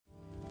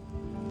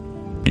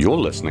You're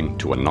listening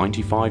to a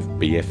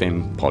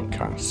 95BFM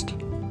podcast.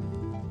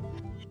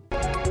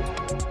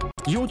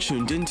 You're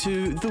tuned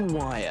into The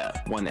Wire,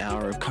 1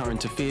 hour of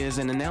current affairs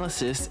and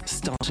analysis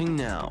starting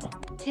now.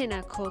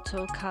 Tēnā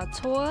koutou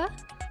katoa,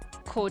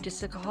 ko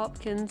Jessica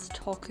Hopkins,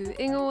 tōku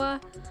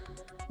ingoa,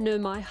 no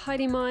mai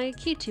haere mai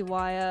ki te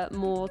wire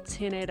mō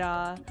tēnei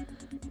rā.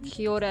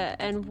 Kia ora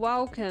and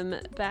welcome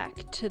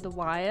back to The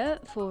Wire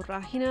for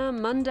Rahina,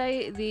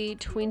 Monday the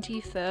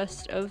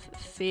 21st of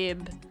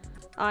Feb.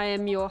 I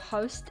am your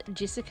host,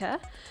 Jessica,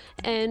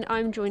 and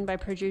I'm joined by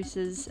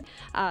producers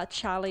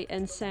Charlie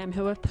and Sam,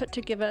 who have put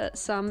together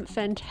some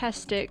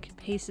fantastic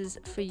pieces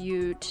for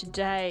you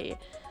today.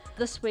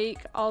 This week,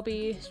 I'll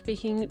be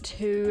speaking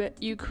to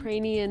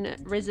Ukrainian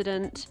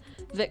resident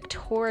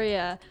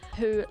Victoria,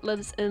 who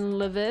lives in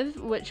Lviv,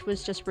 which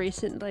was just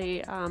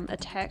recently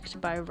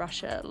attacked by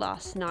Russia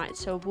last night.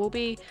 So we'll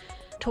be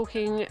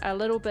talking a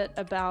little bit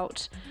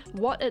about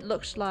what it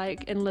looked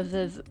like in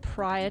Lviv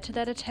prior to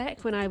that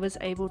attack when I was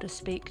able to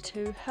speak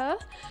to her.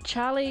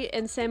 Charlie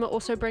and Sam are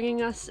also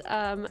bringing us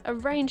a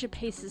range of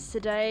pieces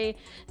today.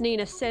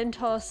 Nina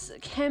Santos,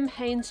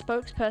 campaign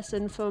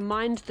spokesperson for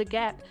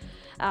MindTheGap,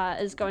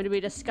 is going to be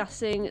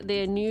discussing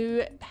their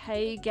new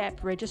pay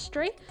gap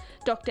registry.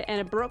 Dr.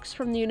 Anna Brooks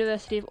from the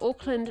University of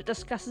Auckland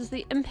discusses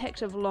the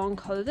impact of long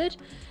COVID,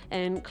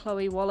 and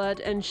Chloe Wollard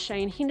and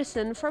Shane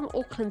Henderson from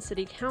Auckland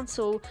City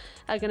Council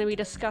are going to be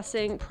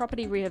discussing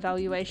property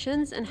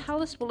revaluations and how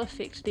this will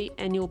affect the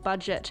annual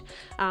budget.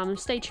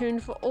 Stay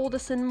tuned for all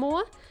this and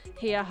more.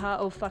 Hea ha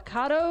o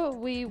whakaaro.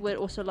 We would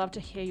also love to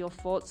hear your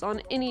thoughts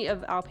on any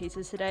of our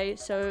pieces today,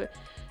 so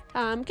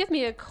give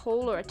me a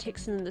call or a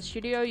text in the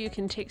studio. You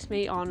can text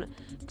me on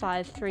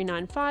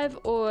 5395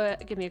 or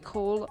give me a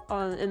call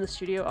in the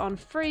studio on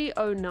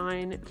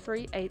 309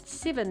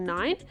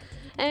 3879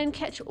 and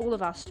catch all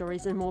of our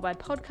stories and more by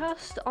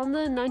podcast on the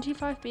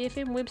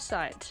 95BFM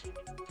website.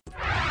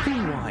 The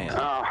Wire.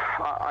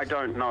 I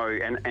don't know,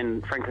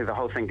 and frankly the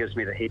whole thing gives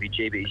me the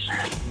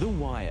heebie-jeebies. The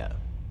Wire.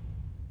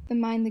 The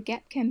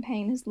MindTheGap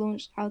campaign has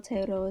launched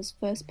Aotearoa's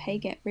first pay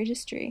gap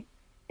registry.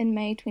 In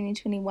May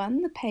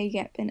 2021, the pay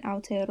gap in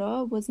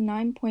Aotearoa was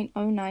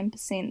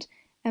 9.09%,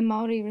 and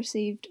Māori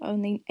received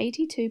only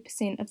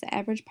 82% of the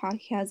average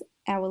Pākehā's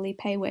hourly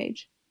pay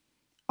wage.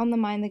 On the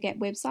MindTheGap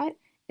website,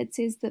 it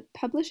says that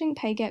publishing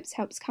pay gaps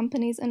helps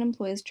companies and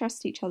employers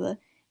trust each other,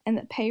 and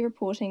that pay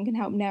reporting can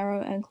help narrow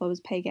and close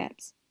pay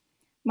gaps.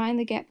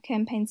 MindTheGap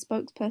campaign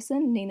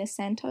spokesperson Nina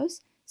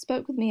Santos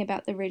spoke with me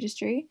about the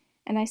registry,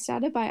 and I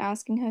started by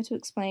asking her to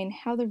explain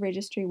how the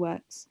registry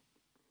works.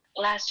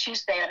 Last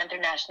Tuesday on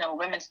International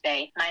Women's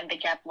Day,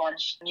 MindTheGap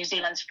launched New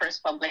Zealand's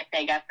first public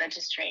pay gap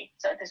registry.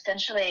 So it's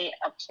essentially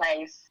a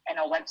place and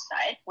a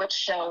website which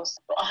shows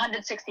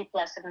 160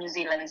 plus of New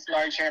Zealand's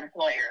larger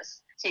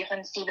employers. So you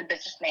can see the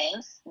business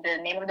names, the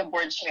name of the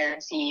board chair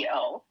and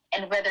CEO,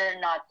 and whether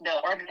or not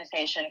the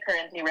organization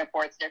currently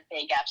reports their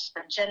pay gaps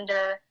for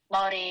gender,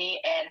 Māori,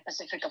 and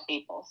Pacifica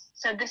peoples.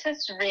 So this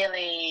is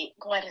really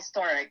quite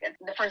historic. It's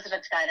the first of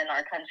its kind in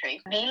our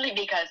country, mainly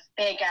because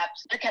pay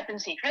gaps are kept in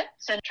secret.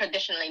 So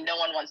traditionally, no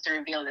one wants to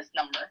reveal this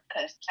number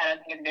because I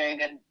don't think it's very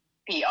good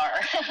PR.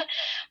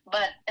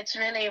 But it's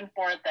really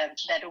important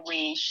that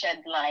we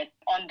shed light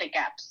on the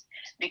gaps,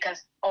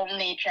 because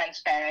only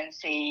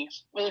transparency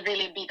will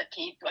really be the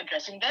key to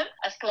addressing them.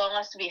 As long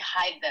as we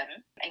hide them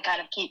and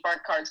kind of keep our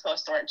cards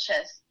close to our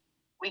chest,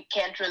 we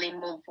can't really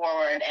move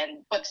forward and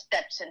put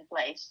steps in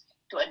place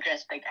to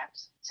address the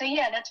gaps. So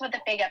yeah, that's what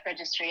the pay gap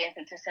registry is.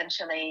 It's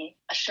essentially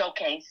a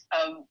showcase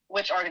of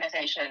which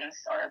organizations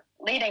are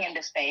leading in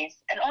this space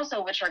and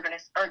also which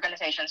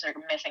organizations are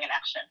missing in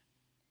action.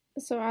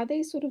 So are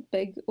these sort of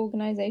big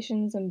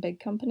organizations and big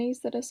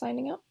companies that are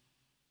signing up?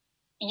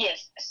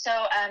 Yes, so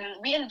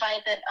we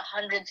invited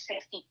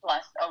 160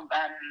 plus of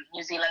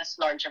New Zealand's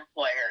large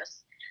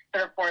employers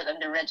to report on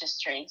the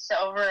registry. So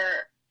over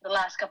the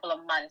last couple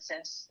of months,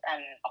 since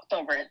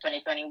October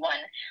 2021,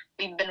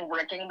 we've been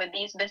working with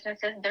these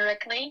businesses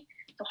directly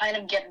to kind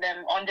of get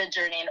them on the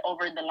journey and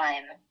over the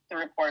line to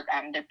report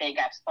their pay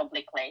gaps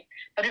publicly.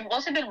 But we've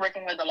also been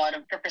working with a lot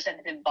of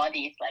representative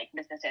bodies like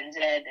Business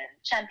NZ and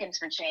Champions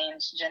for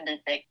Change, Gender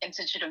Tech,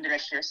 Institute of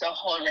Directors, so a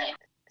whole range.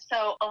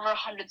 So over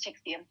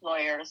 160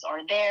 employers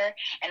are there,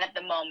 and at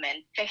the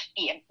moment,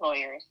 50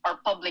 employers are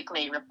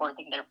publicly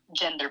reporting their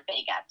gender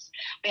pay gaps.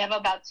 We have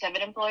about 7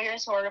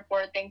 employers who are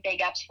reporting pay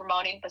gaps for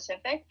Māori and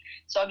Pacific,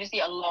 so obviously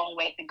a long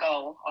way to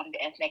go on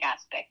the ethnic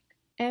aspect.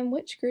 And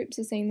which groups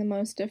are seeing the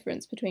most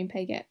difference between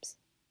pay gaps?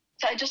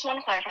 So I just want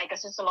to clarify,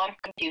 because there's a lot of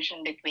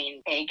confusion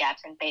between pay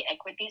gaps and pay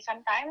equity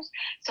sometimes.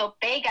 So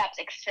pay gaps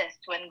exist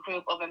when a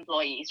group of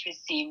employees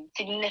receive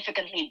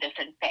significantly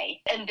different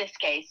pay. In this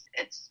case,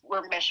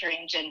 we're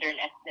measuring gender and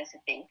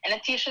ethnicity. And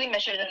it's usually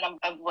measured in a number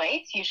of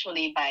ways,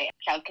 usually by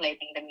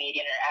calculating the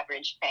median or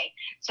average pay.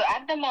 So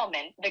at the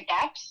moment, the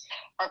gaps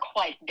are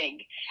quite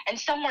big, and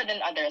some more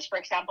than others. For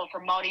example, for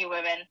Māori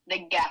women, the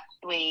gap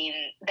between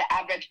the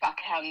average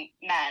Pākehā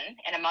man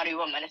and a Māori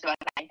woman is about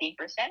 19%.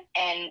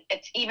 And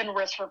it's even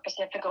worse for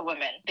Pacifica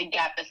women. The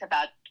gap is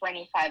about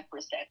 25%.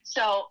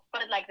 So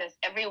put it like this,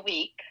 every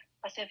week,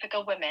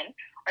 Pacifica women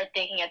are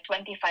taking a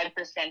 25%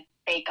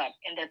 pay cut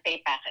in their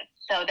pay packets.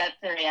 So that's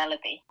the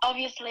reality.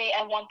 Obviously,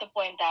 I want to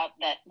point out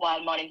that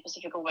while Maureen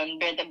Pacifico women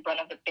bear the brunt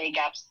of the pay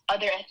gaps,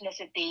 other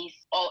ethnicities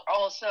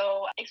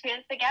also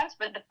experience the gaps,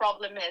 but the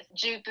problem is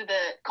due to the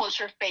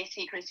culture of pay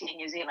secrecy in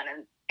New Zealand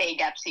and pay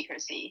gap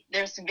secrecy.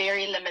 There's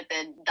very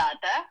limited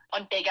data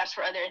on pay gaps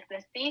for other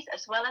ethnicities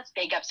as well as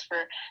pay gaps for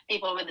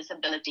people with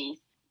disabilities.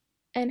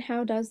 And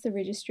how does the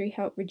registry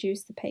help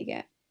reduce the pay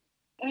gap?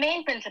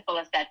 Main principle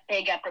is that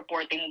pay gap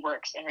reporting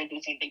works in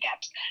reducing the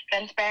gaps.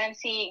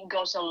 Transparency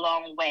goes a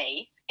long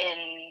way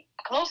in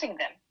closing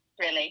them,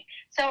 really.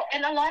 So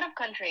in a lot of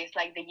countries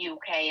like the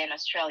UK and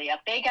Australia,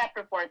 pay gap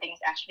reporting is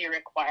actually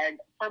required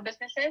for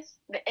businesses.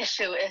 The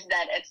issue is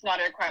that it's not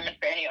a requirement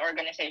for any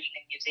organization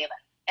in New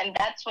Zealand. And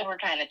that's what we're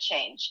trying to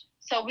change.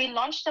 So we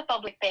launched the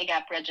public pay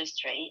gap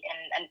registry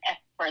in an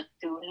effort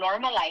to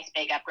normalize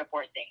pay gap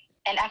reporting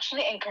and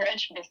actually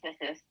encourage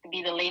businesses to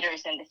be the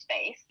leaders in the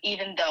space,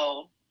 even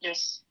though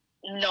there's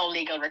no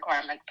legal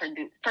requirement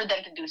for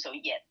them to do so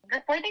yet.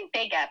 Reporting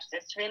pay gaps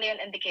is really an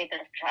indicator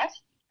of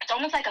trust. It's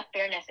almost like a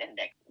fairness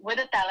index. With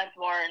a talent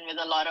war and with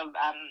a lot of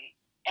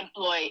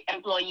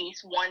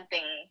employees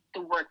wanting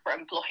to work for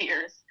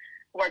employers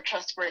who are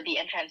trustworthy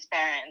and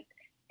transparent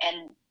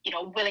and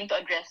willing to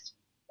address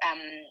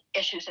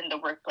issues in the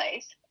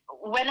workplace.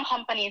 When a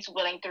company is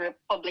willing to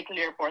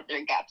publicly report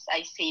their gaps,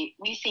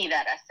 we see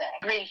that as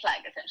a green flag,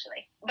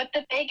 essentially. But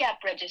the pay gap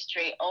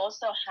registry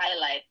also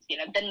highlights,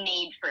 the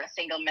need for a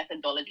single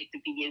methodology to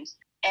be used.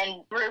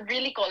 And we're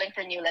really calling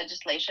for new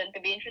legislation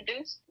to be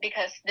introduced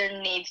because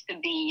there needs to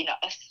be,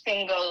 a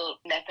single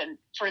method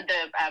for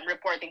the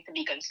reporting to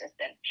be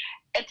consistent.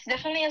 It's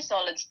definitely a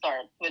solid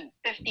start with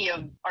 50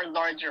 of our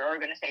larger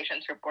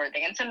organizations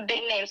reporting and some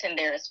big names in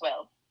there as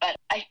well. But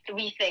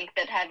we think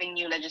that having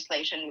new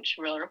legislation which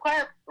will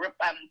require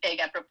pay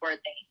gap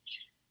reporting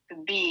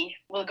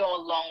will go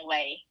a long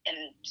way in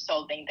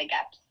solving the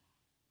gaps.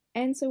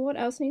 And so what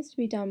else needs to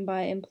be done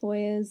by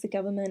employers, the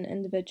government,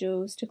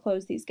 individuals to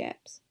close these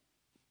gaps?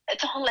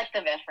 It's a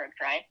collective effort,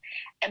 right?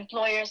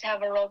 Employers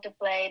have a role to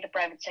play, the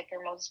private sector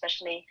most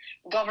especially.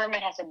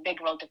 Government has a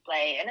big role to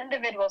play, and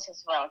individuals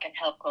as well can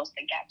help close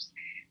the gaps.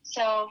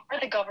 So for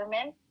the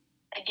government,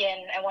 again,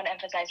 I want to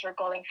emphasize we're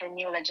calling for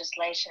new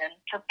legislation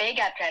for pay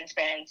gap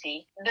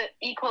transparency. The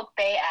Equal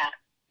Pay Act,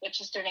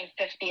 which is turning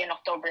 50 in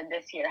October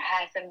this year,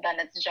 hasn't done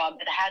its job.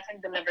 It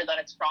hasn't delivered on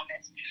its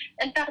promise.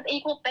 In fact, the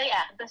Equal Pay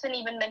Act doesn't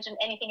even mention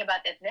anything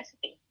about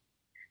ethnicity.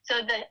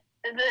 So the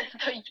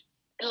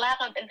lack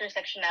of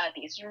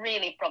intersectionality is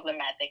really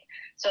problematic.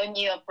 So a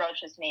new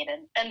approach is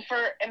needed. And for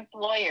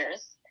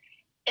employers,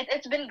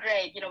 it's been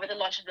great, with the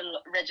launch of the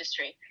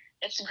registry.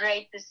 It's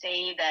great to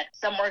see that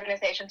some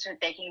organizations are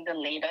taking the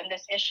lead on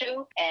this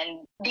issue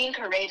and being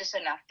courageous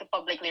enough to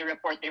publicly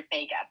report their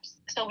pay gaps.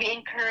 So we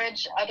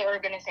encourage other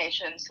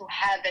organizations who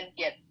haven't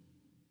yet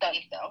done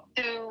so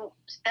to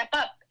step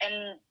up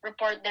and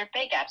report their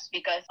pay gaps,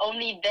 because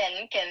only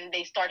then can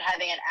they start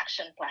having an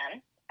action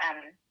plan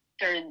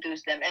to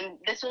reduce them. And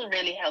this will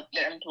really help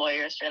their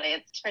employers, really.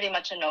 It's pretty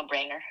much a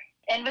no-brainer.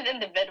 And with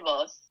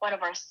individuals, one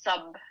of our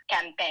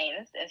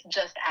sub-campaigns is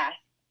Just Ask.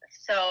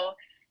 So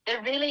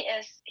there really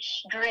is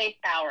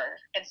great power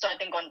in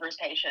starting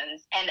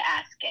conversations and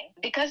asking.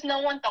 Because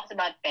no one talks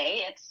about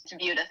pay, it's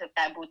viewed as a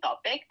taboo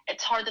topic.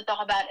 It's hard to talk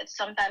about. It's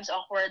sometimes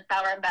awkward.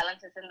 Power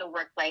imbalances in the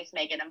workplace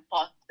make it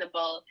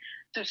impossible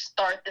to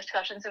start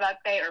discussions about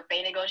pay or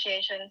pay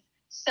negotiations.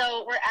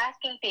 So we're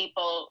asking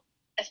people,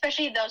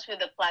 especially those with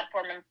the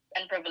platform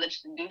and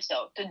privilege to do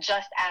so, to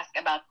just ask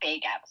about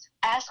pay gaps.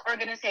 Ask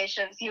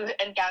organizations you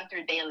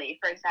encounter daily,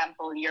 for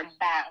example, your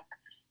bank,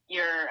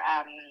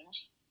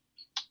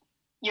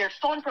 your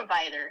phone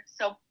provider.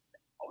 So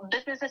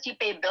businesses you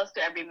pay bills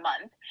to every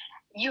month,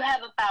 you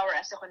have a power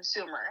as a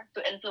consumer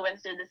to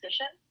influence their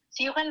decisions.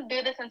 So you can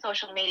do this on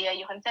social media,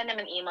 you can send them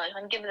an email, you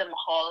can give them a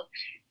call.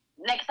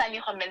 Next time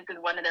you come into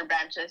one of their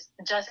branches,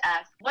 just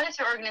ask, what is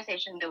your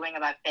organization doing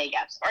about pay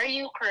gaps? Are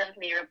you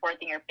currently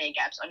reporting your pay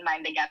gaps on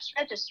MindTheGap's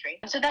registry?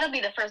 So that'll be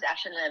the first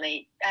action,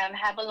 really.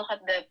 Have a look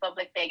at the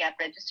public pay gap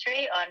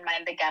registry on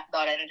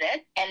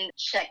mindthegap.nz and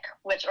check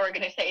which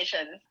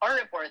organizations are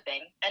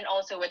reporting and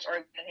also which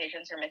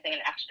organizations are missing in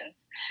action.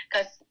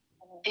 Because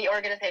the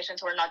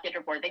organizations who are not yet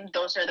reporting,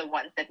 those are the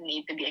ones that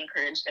need to be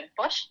encouraged and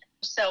pushed.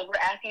 So we're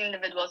asking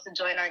individuals to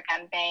join our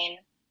campaign,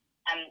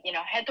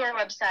 head to our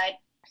website,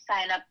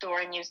 sign up to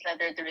our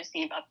newsletter to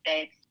receive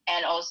updates,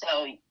 and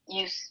also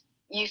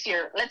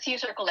let's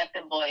use our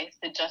collective voice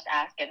to just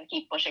ask and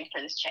keep pushing for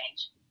this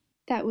change.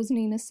 That was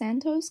Nina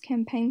Santos,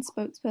 campaign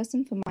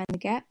spokesperson for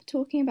MindTheGap,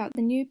 talking about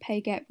the new pay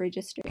gap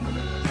registry.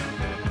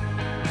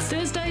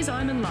 Thursdays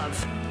I'm in love.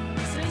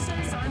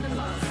 Thursdays I'm in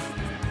love.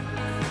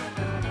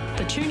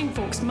 The Tuning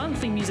Forks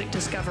monthly music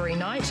discovery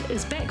night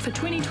is back for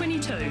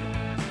 2022.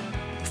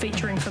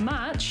 Featuring for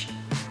March,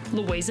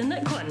 Louisa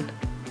Nicklin,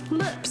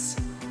 Lips,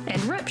 and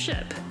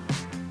Ripship.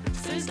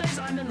 Thursdays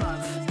I'm in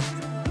love.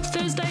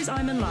 Thursdays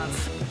I'm in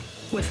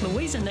love with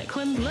Louisa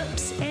Nicklin,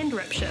 Lips and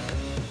Ripship.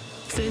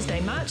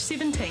 Thursday, March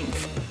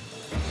 17th.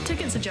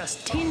 Tickets are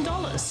just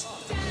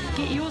 $10.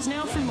 Get yours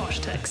now from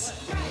Washtix.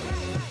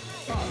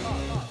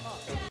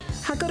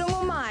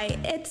 Hakarongo mai,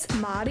 it's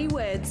Māori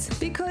words,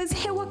 because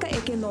he waka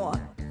eke noa.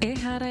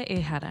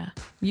 Ehara.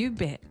 You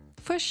bet.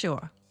 For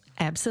sure.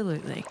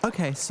 Absolutely.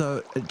 Okay,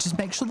 so just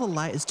make sure the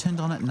light is turned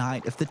on at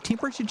night. If the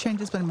temperature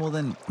changes by more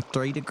than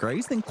 3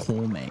 degrees, then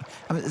call me.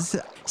 I mean, is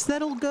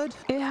that all good?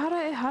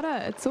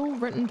 Ehara. It's all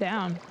written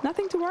down.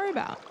 Nothing to worry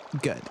about.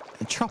 Good.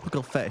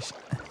 Tropical fish.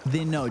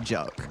 They're no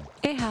joke.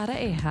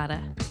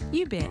 Ehara.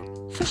 You bet.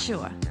 For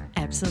sure.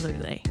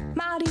 Absolutely.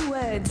 Māori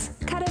words,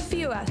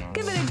 karawhiua,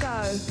 give it a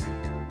go.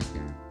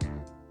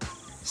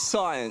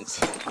 Science.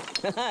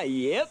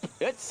 Yep,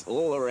 it's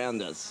all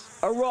around us.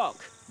 A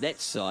rock,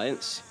 that's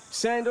science.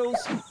 Sandals,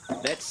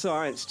 that's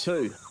science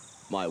too.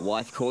 My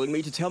wife calling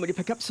me to tell me to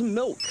pick up some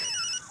milk.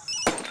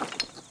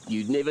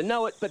 You'd never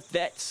know it, but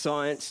that's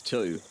science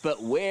too.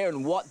 But where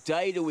and what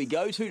day do we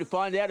go to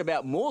find out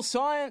about more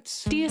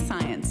science? Dear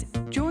Science,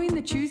 join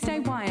the Tuesday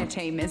Wire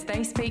team as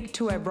they speak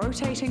to a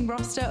rotating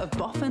roster of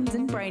boffins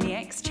and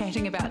brainiacs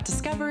chatting about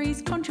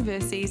discoveries,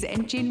 controversies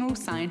and general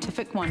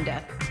scientific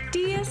wonder.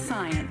 Dear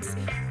Science,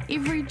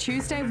 every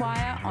Tuesday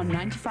Wire on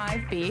 95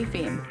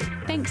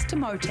 BFM. Thanks to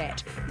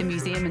MOTAT, the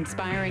museum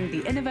inspiring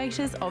the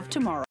innovators of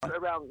tomorrow.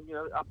 Around,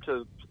 up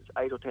to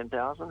 8 or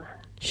 10,000.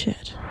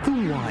 Shit. The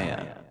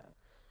Wire.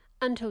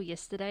 Until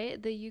yesterday,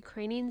 the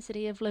Ukrainian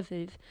city of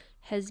Lviv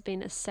has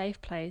been a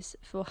safe place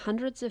for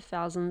hundreds of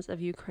thousands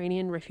of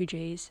Ukrainian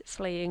refugees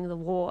fleeing the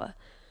war.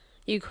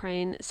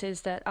 Ukraine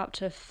says that up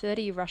to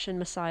 30 Russian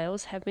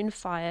missiles have been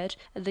fired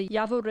at the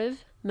Yavoriv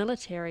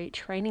military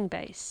training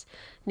base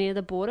near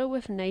the border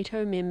with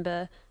NATO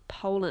member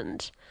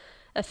Poland.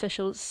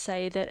 Officials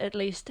say that at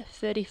least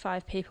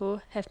 35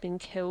 people have been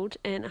killed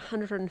and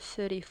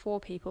 134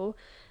 people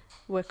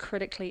were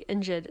critically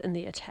injured in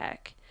the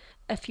attack.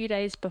 A few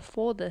days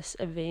before this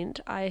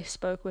event, I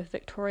spoke with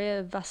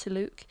Victoria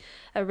Vasyliuk,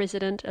 a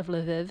resident of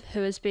Lviv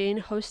who has been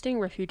hosting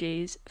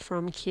refugees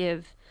from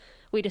Kiev.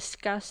 We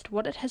discussed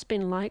what it has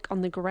been like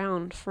on the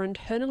ground for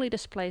internally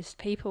displaced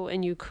people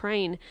in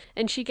Ukraine,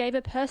 and she gave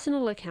a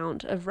personal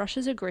account of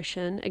Russia's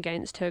aggression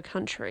against her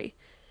country.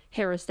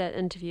 Here is that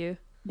interview.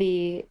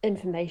 The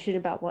information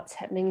about what's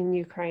happening in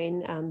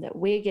Ukraine that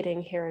we're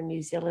getting here in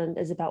New Zealand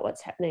is about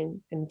what's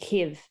happening in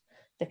Kiev,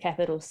 the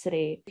capital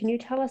city. Can you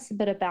tell us a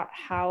bit about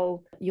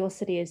how your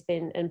city has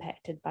been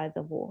impacted by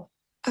the war?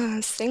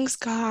 Thanks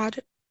God,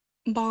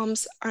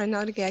 bombs are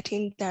not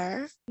getting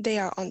there. They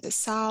are on the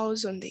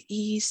south, on the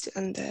east,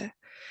 and the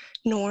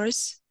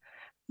north.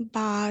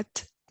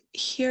 But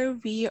here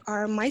we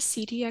are, my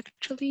city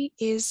actually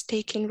is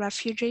taking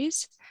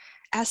refugees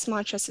as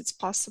much as it's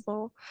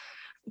possible.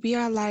 We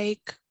are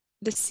like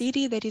the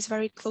city that is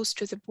very close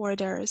to the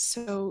border.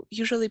 So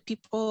usually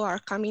people are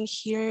coming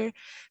here,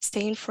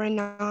 staying for a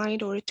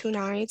night or 2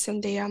 nights,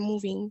 and they are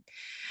moving.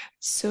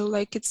 So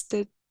like it's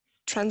the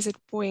transit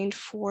point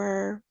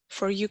for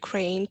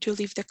Ukraine to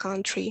leave the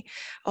country.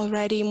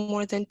 Already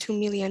more than 2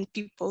 million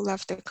people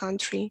left the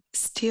country.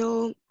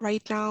 Still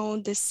right now,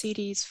 the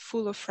city is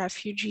full of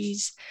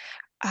refugees.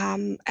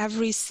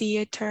 Every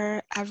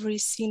theater, every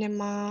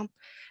cinema,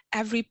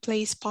 every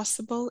place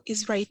possible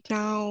is right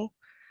now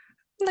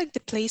like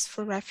the place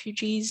for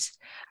refugees.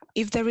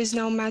 If there is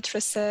no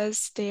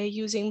mattresses, they are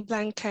using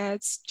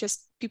blankets,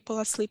 just people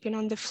are sleeping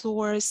on the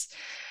floors.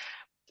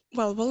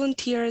 Well,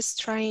 volunteers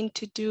trying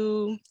to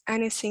do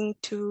anything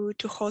to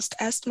host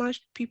as much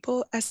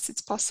people as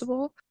it's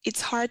possible. It's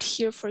hard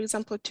here, for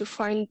example, to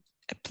find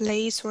a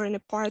place or an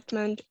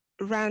apartment,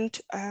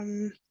 rent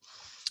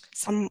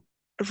some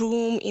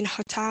room in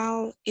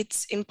hotel.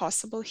 It's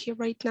impossible here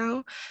right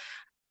now.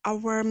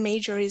 Our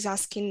mayor is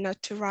asking not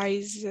to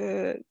raise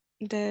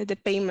the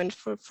payment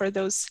for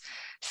those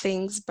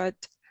things, but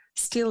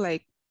still,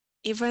 like,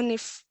 even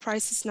if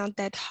price is not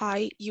that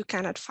high, you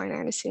cannot find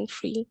anything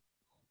free.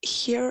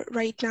 Here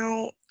right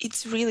now,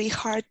 it's really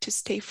hard to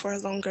stay for a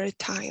longer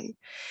time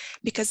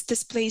because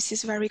this place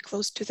is very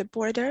close to the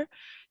border.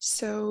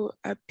 So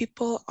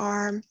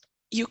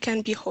you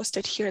can be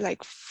hosted here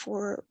like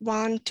for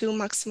 1, 2,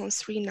 maximum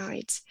 3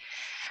 nights.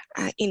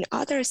 In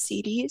other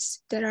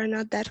cities that are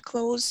not that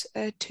close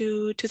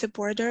to the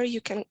border,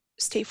 you can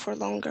stay for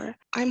longer.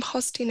 I'm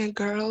hosting a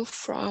girl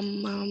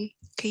from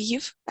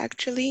Kyiv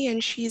actually,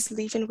 and she's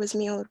living with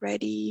me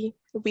already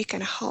a week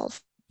and a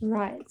half.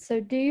 Right. So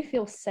do you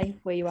feel safe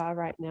where you are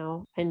right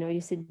now? I know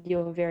you said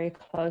you're very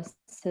close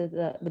to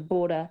the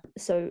border.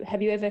 So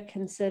have you ever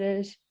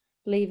considered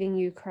leaving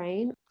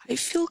Ukraine? I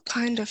feel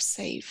kind of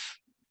safe,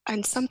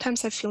 and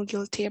sometimes I feel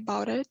guilty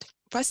about it.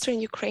 Western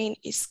Ukraine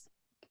is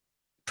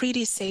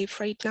pretty safe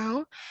right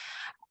now.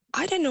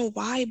 I don't know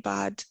why,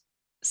 but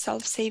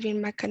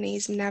self-saving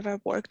mechanism never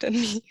worked on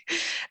me,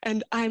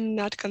 and I'm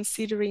not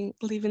considering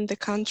leaving the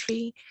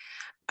country.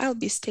 I'll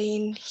be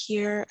staying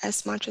here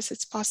as much as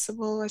it's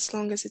possible, as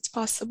long as it's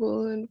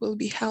possible, and will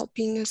be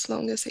helping as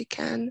long as I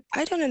can.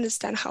 I don't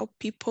understand how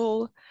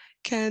people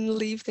can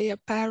leave their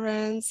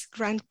parents,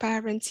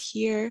 grandparents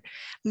here.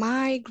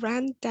 My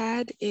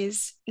granddad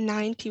is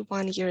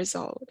 91 years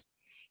old.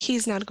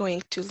 He's not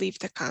going to leave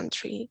the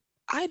country.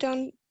 I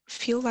don't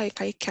feel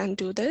like I can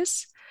do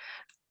this.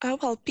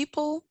 Other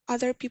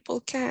people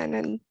can,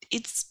 and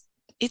it's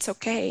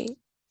okay.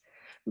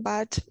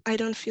 But I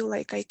don't feel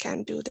like I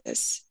can do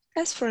this.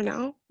 As for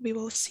now, we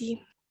will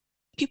see.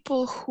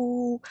 People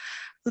who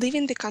live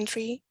in the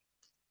country,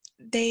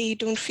 they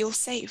don't feel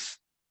safe.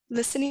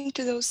 Listening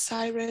to those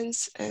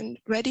sirens and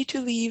ready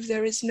to leave,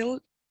 there is no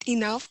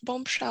enough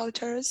bomb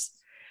shelters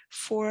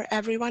for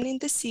everyone in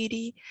the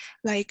city.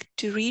 Like,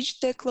 to reach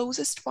the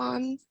closest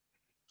one,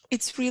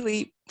 it's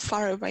really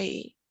far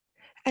away.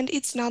 And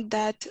it's not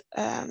that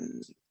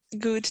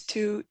good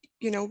to,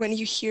 when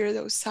you hear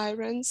those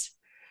sirens,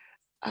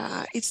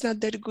 it's not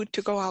that good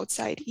to go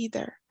outside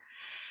either.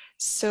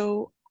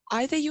 So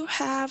either you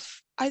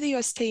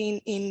are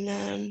staying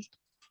in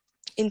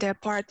the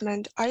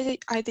apartment,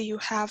 either you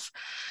have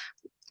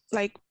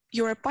like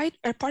your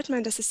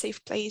apartment as a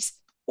safe place,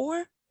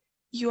 or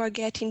you are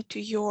getting to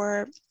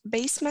your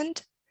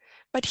basement.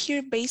 But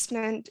here,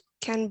 basement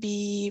cannot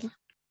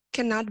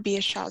be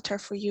a shelter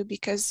for you,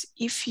 because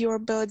if your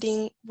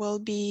building will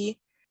be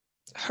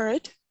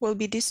hurt, will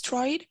be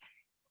destroyed,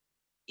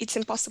 it's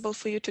impossible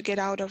for you to get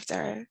out of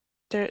there.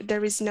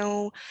 There is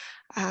no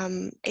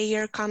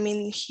air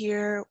coming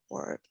here,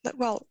 or,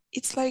 well,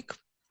 it's like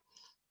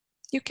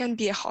you can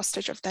be a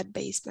hostage of that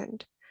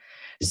basement.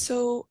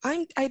 So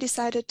I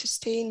decided to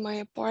stay in my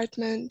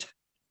apartment.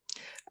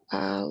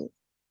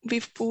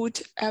 We've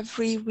put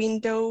every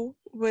window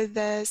with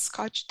a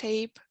Scotch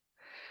tape,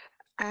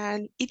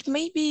 and it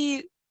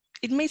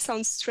may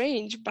sound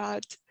strange,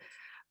 but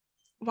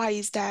why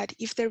is that?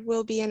 If there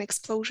will be an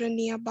explosion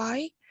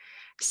nearby,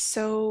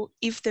 so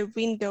if the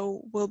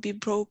window will be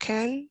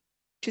broken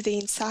to the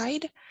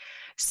inside,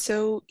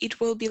 so it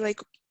will be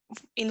like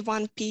in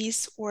one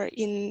piece or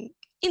in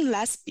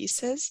less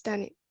pieces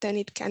than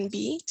it can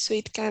be, so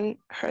it can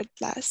hurt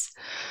less.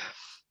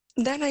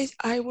 Then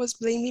I was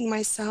blaming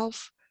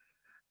myself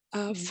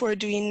for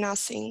doing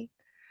nothing.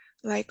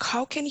 Like,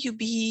 how can you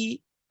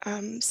be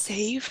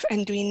safe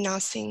and doing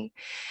nothing?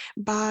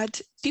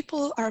 But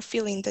people are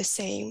feeling the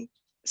same.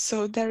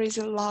 So there is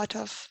a lot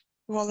of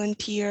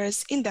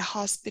volunteers in the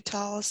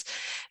hospitals,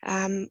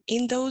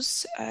 in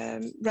those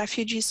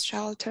refugee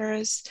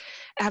shelters,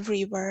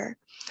 everywhere.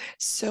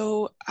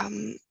 So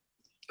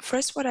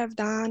first, what I've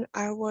done,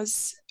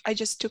 I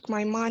just took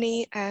my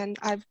money and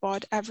I've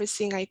bought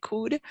everything I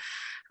could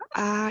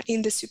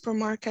in the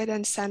supermarket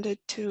and sent it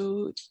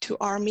to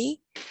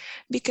Army,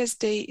 because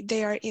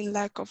they are in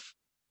lack of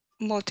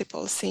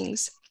multiple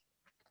things.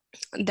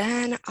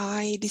 Then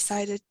I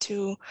decided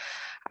to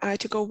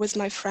go with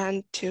my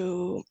friend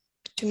to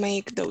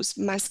make those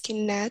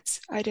masking nets.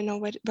 I don't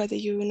know whether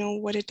you know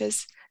what it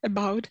is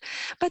about,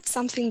 but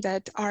something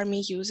that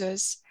Army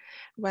uses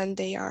when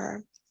they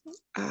are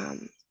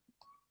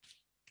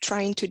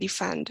trying to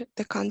defend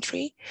the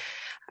country.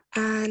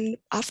 And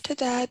after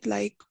that,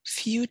 like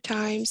few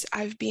times,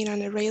 I've been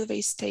on a railway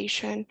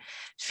station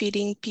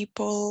feeding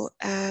people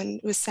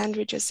and with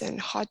sandwiches and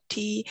hot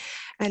tea.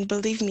 And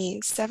believe me,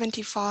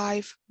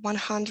 75,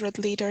 100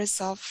 liters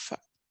of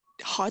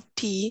hot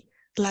tea,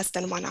 less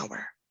than 1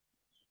 hour.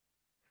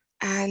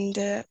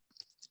 And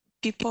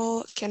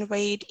people can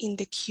wait in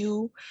the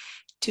queue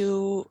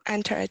to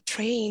enter a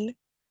train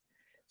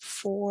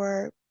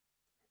for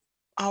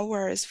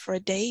hours, for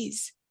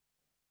days,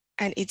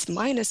 and it's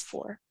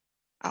 -4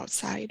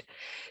 outside.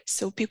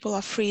 So people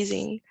are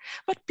freezing,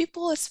 but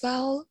people as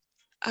well,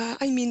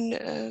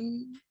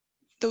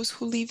 those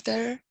who live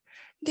there,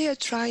 they are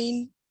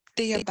trying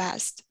their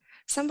best.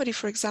 Somebody,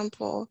 for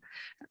example,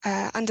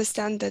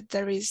 understand that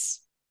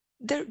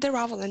there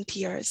are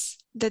volunteers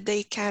that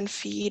they can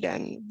feed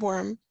and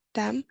warm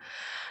them,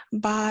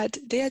 but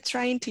they are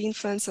trying to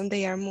influence on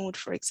their mood.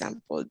 For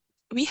example,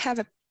 we have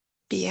a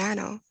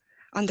piano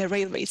on the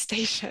railway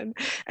station,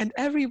 and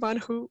everyone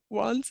who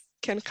wants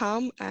can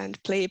come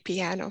and play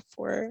piano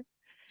for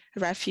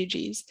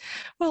refugees.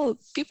 Well,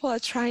 people are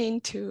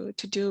trying to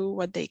do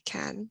what they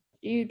can.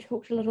 You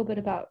talked a little bit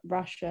about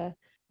Russia.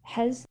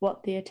 Has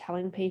what they're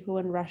telling people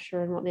in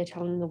Russia and what they're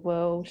telling the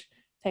world,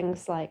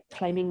 things like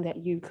claiming that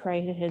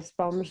Ukraine has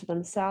bombed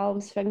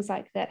themselves, things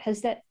like that,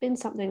 has that been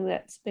something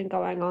that's been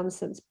going on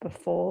since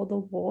before the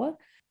war?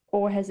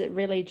 Or has it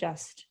really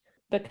just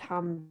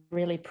become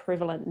really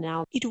prevalent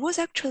now? It was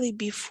actually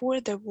before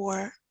the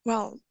war.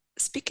 Well,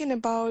 speaking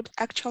about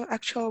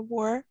actual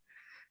war,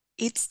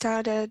 it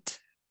started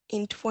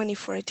in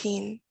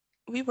 2014.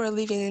 We were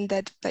living in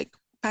that like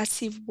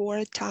passive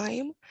war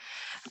time,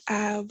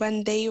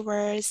 when they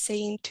were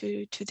saying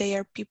to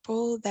their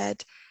people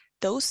that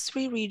those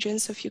 3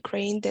 regions of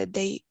Ukraine that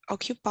they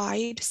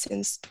occupied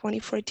since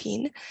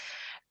 2014,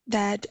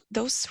 that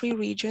those 3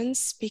 regions,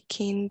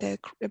 speaking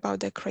about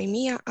the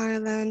Crimea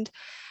Island,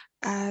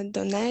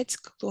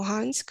 Donetsk,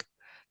 Luhansk,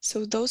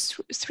 so those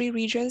 3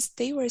 regions,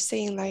 they were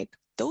saying like,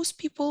 those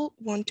people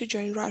want to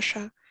join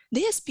Russia.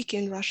 They are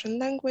speaking Russian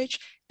language,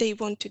 they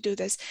want to do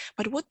this.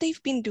 But what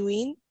they've been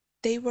doing,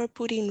 they were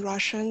putting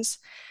Russians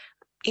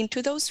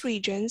into those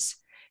regions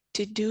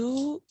to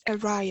do a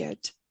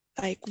riot.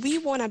 Like, we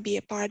want to be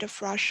a part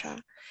of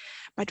Russia.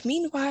 But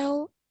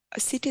meanwhile,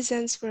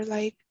 citizens were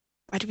like,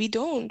 but we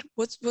don't.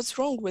 What's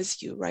wrong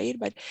with you, right?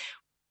 But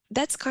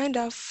that's kind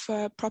of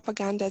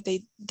propaganda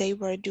they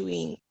were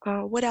doing.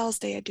 What else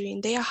they are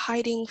doing? They are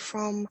hiding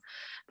from,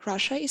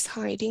 Russia is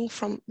hiding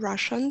from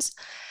Russians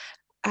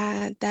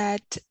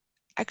that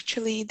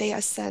actually they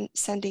are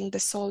sending the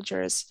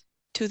soldiers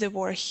to the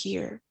war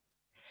here,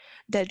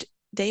 that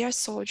their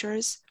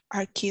soldiers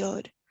are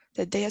killed,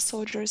 that their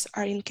soldiers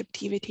are in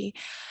captivity.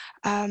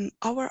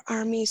 Our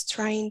army is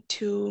trying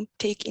to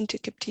take into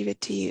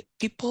captivity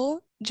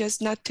people,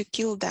 just not to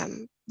kill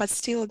them, but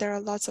still there are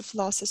lots of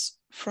losses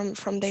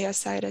from their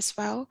side as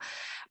well,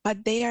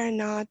 but they are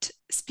not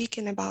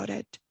speaking about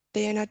it.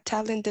 They are not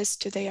telling this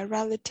to their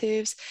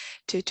relatives,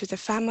 to the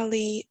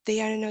family. They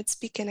are not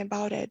speaking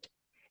about it.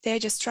 They are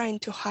just trying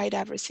to hide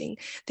everything.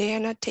 They are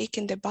not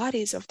taking the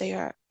bodies of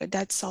their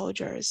dead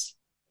soldiers.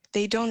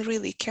 They don't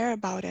really care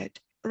about it.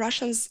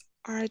 Russians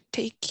are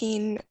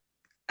taking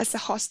as a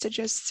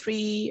hostages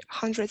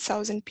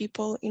 300,000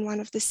 people in one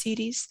of the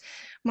cities,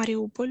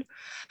 Mariupol.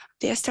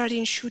 They are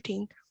starting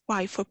shooting.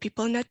 Why? For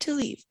people not to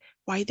leave.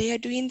 Why they are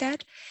doing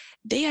that?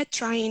 They are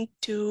trying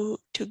to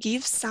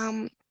give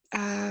some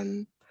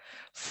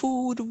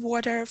food,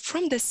 water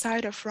from the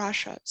side of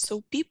Russia.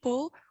 So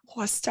people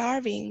who are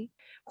starving,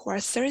 who are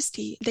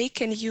thirsty, they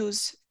can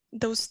use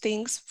those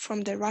things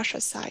from the Russia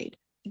side.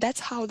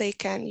 That's how they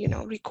can,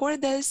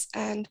 record this.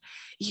 And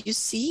you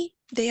see,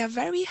 they are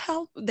very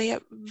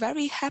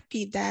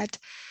happy that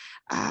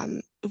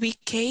we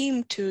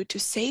came to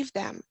save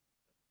them.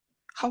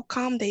 How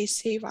come they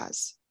save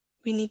us?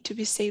 We need to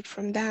be saved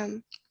from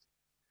them.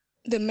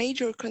 The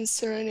major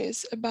concern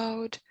is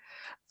about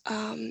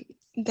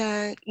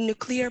the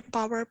nuclear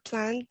power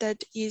plant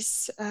that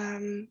is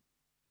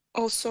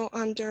also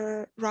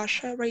under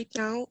Russia right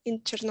now in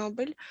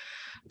Chernobyl.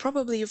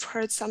 Probably you've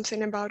heard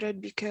something about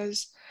it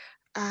because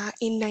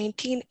in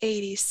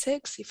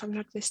 1986, if I'm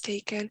not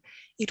mistaken,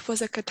 it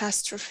was a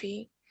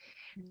catastrophe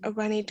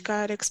when it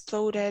got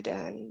exploded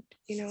and,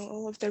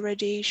 all of the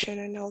radiation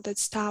and all that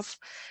stuff.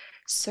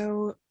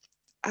 So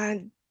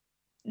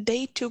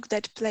they took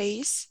that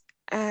place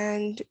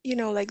and,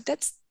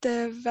 that's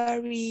the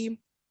very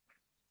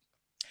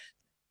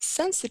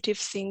sensitive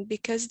thing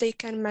because they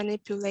can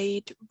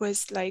manipulate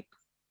with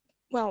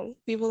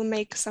we will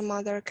make some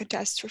other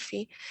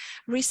catastrophe.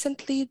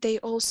 Recently, they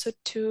also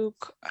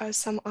took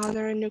some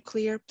other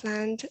nuclear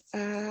plant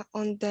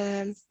on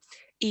the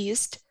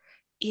east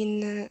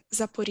in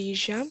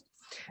Zaporizhia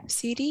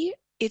city.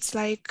 It's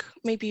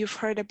maybe you've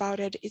heard about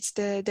it. It's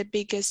the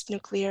biggest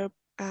nuclear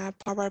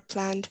power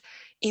plant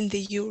in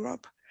the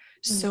Europe.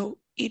 Mm-hmm. So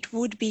it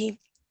would be,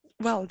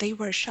 they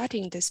were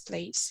shutting this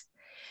place.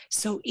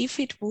 So if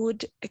it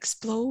would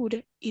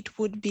explode, it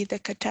would be the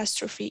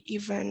catastrophe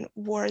even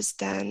worse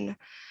than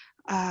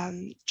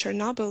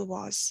Chernobyl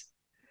was.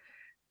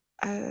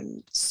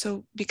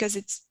 So because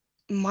it's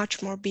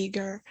much more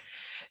bigger.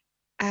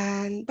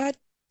 But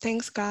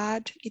thanks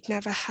God, it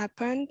never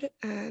happened.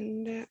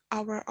 And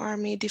our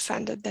army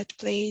defended that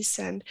place.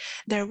 And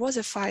there was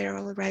a fire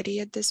already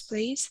at this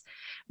place.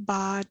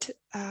 But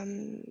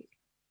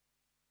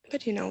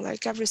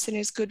everything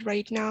is good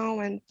right now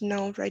and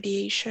no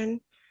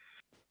radiation.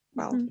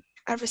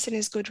 Everything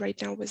is good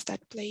right now with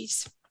that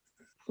place.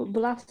 The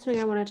last thing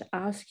I wanted to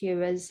ask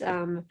you is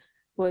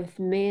with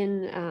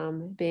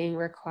men being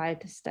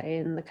required to stay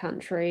in the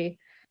country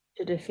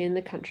to defend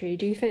the country,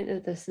 do you think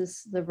that this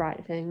is the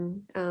right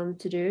thing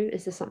to do?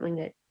 Is this something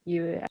that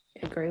you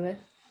agree with?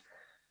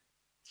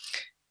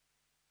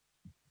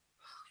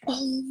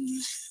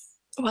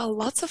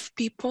 Lots of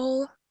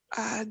people,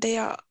 they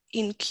are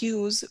in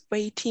queues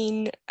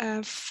waiting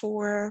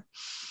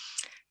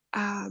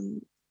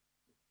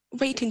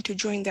waiting to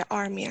join the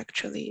army,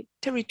 actually,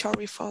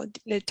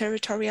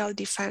 territorial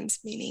defense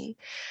meaning.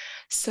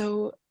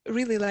 So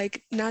really,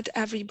 not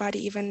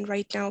everybody even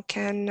right now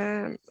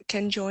can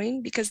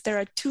join because there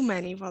are too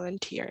many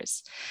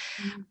volunteers.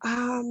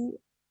 Mm-hmm.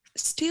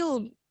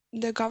 Still,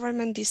 the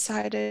government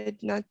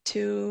decided not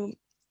to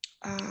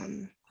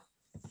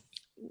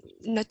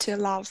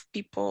allow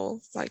people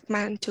like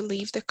men to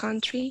leave the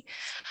country.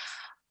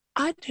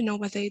 I don't know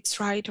whether it's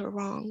right or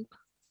wrong.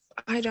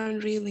 I don't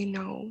really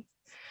know.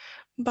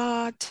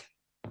 But,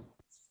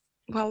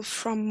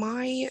 from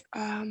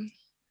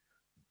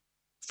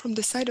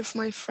the side of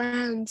my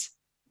friends,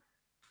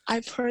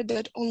 I've heard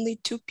that only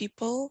 2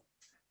 people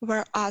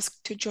were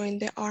asked to join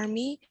the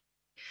army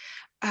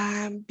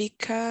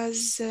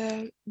because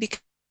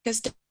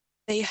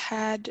they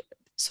had,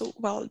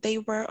 they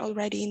were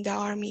already in the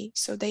army,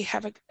 so they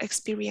have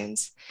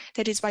experience.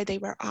 That is why they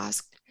were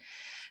asked.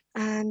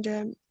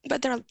 And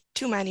but there are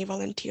too many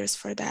volunteers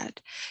for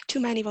that. Too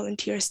many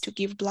volunteers to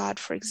give blood,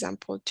 for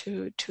example,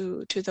 to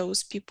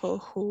those people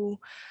who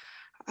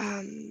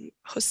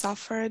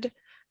suffered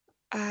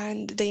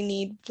and they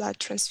need blood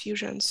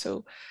transfusion.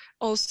 So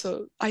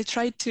also I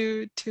tried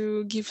to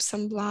give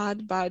some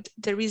blood, but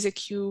there is a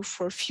queue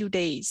for a few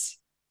days.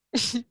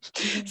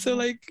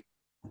 So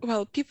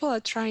people are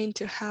trying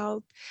to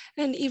help,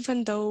 and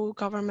even though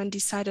government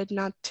decided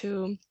not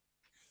to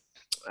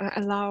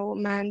allow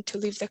men to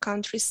leave the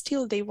country,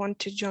 still they want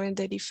to join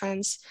the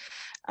defense,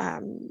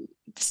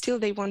 still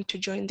they want to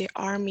join the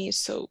army.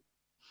 So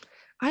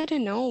I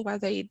don't know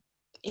whether it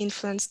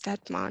influenced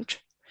that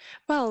much.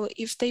 Well,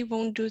 if they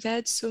won't do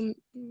that, so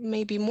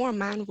maybe more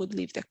men would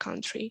leave the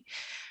country.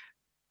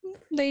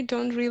 They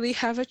don't really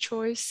have a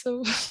choice,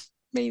 so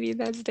maybe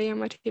that's their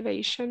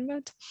motivation,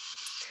 but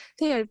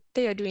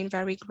they are doing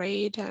very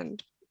great,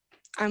 and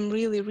I'm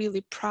really,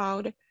 really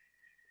proud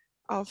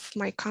of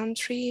my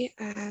country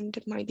and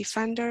my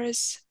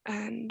defenders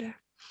and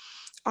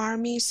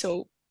army.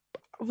 So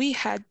we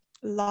had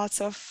lots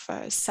of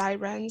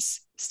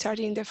sirens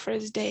starting the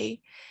first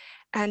day,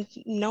 and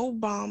no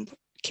bomb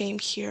came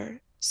here.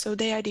 So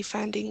they are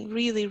defending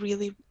really,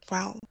 really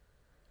well.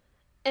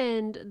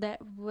 And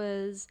that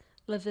was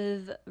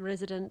Lviv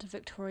resident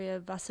Victoria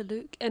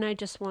Vasyliuk, and I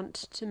just want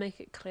to make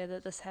it clear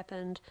that this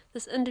happened.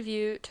 This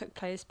interview took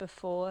place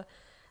before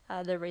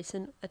the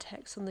recent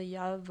attacks on the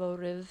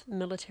Yavoriv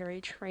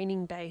military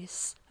training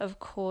base. Of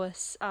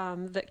course,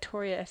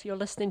 Victoria, if you're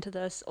listening to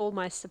this, all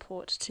my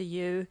support to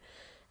you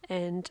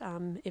and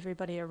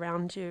everybody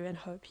around you, and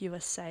hope you are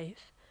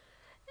safe.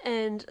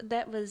 And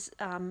that was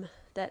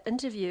that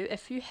interview.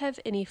 If you have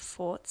any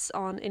thoughts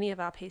on any of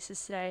our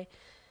pieces today,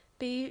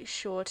 be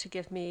sure to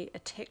give me a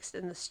text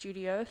in the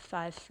studio,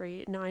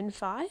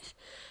 5395,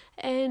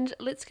 and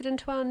let's get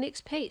into our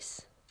next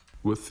piece.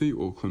 With the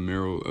Auckland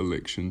mayoral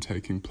election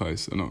taking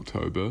place in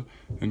October,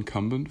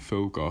 incumbent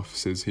Phil Goff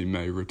says he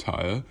may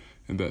retire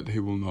and that he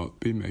will not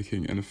be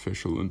making an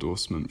official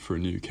endorsement for a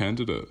new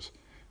candidate.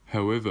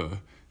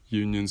 However,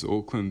 Unions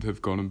Auckland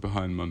have gotten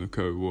behind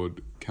Manukau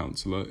Ward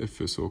Councillor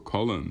Efeso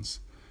Collins.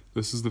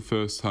 This is the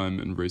first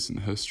time in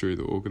recent history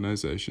the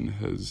organisation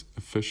has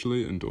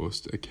officially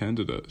endorsed a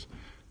candidate.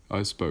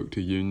 I spoke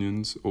to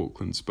Unions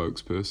Auckland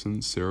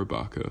spokesperson Sarah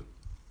Barker.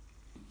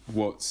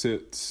 What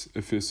sets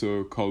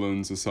Efeso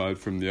Collins aside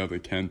from the other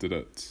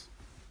candidates?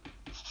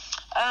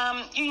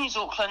 Unions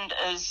Auckland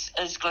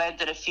is glad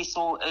that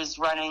Efeso is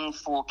running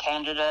for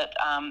candidate.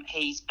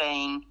 He's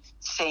been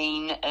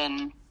seen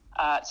in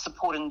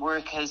supporting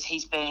workers.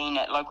 He's been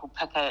at local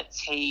pickets.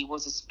 He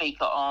was a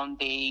speaker on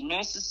the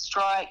nurses'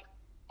 strike,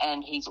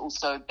 and he's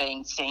also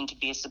been seen to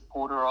be a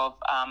supporter of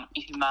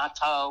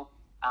Ihumātao,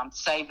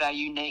 Save Our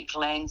Unique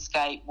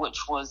Landscape,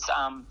 which was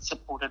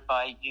supported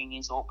by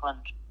Unions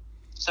Auckland.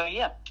 So,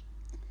 yeah,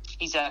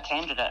 he's our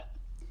candidate.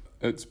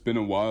 It's been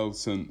a while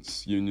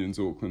since Unions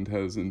Auckland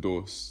has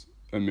endorsed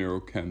a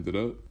mayoral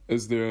candidate.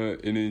 Is there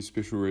any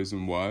special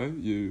reason why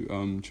you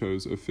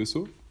chose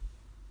Efeso?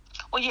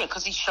 Well, yeah,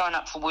 because he's shown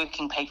up for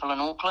working people in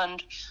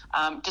Auckland.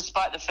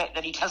 Despite the fact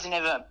that he doesn't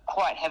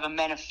quite have a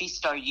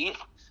manifesto yet,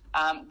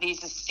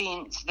 there's a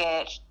sense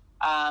that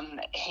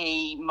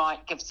he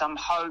might give some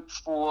hope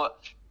for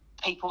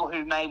people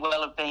who may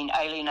well have been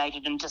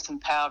alienated and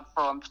disempowered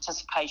from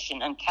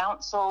participation in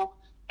council,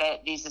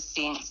 that there's a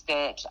sense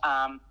that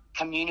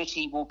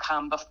community will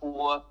come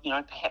before,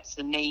 perhaps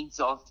the needs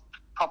of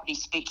property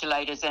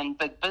speculators and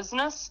big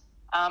business.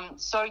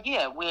 So,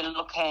 yeah, we're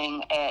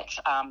looking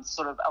at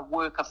sort of a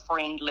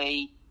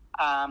worker-friendly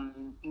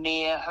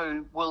mayor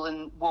who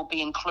will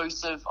be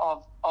inclusive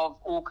of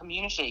all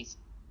communities.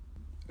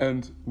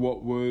 And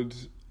what would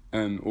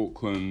an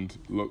Auckland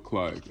look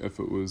like if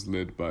it was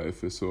led by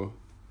Efeso?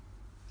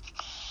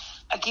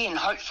 Again,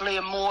 hopefully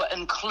a more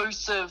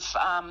inclusive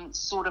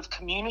sort of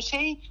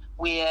community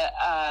where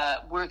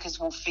workers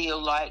will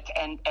feel like,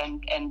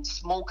 and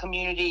small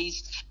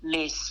communities,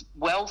 less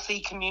wealthy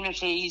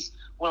communities,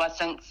 will, I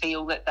think,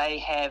 feel that they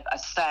have a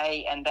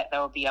say and that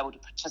they'll be able to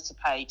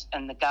participate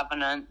in the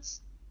governance,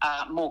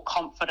 more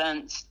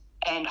confidence,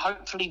 and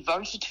hopefully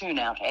voter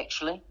turnout,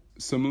 actually.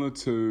 Similar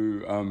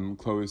to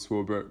Chloe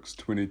Swarbrick's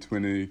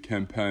 2020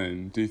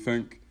 campaign, do you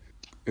think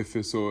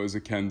Efeso is a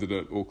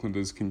candidate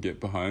Aucklanders can get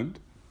behind?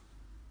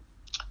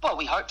 Well,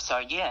 we hope so,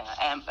 yeah.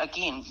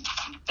 Again,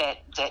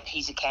 that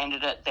he's a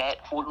candidate that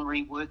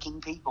ordinary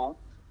working people,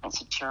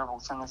 that's a terrible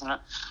thing, isn't it?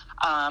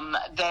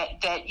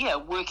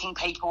 Working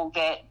people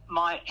that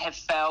might have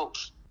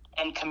felt,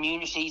 and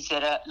communities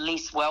that are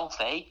less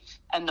wealthy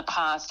in the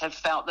past have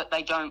felt that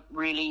they don't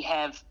really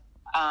have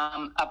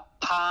a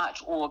part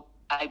or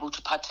able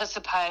to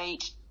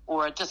participate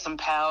or are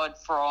disempowered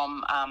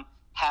from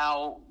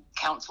how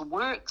council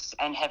works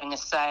and having a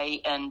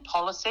say in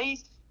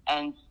policies,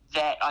 and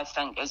that, I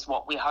think, is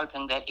what we're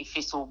hoping that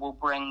Efeso will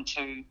bring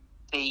to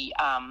the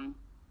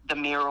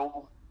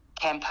mayoral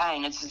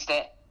campaign, is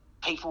that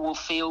people will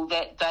feel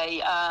that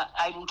they are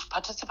able to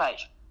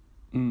participate.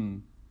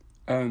 And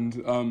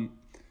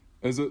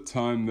is it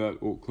time that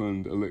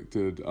Auckland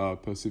elected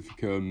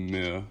Pacifica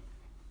mayor?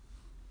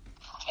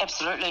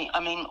 Absolutely. I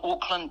mean,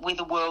 Auckland, we're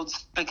the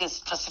world's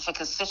biggest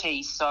Pacifica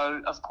city,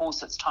 so of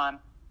course it's time.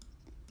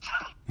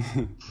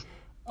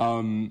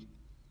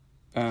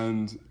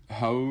 And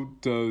how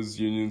does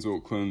Unions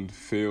Auckland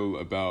feel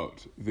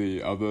about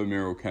the other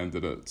mayoral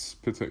candidates,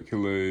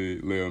 particularly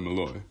Leo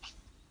Malloy?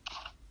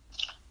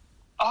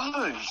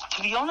 Oh,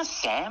 to be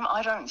honest, Sam,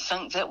 I don't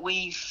think that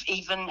we've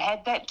even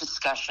had that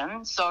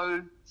discussion.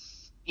 So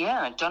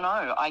yeah, I don't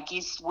know. I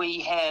guess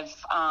we have,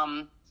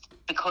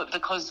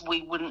 because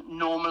we wouldn't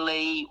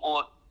normally,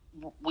 or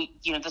we,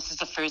 this is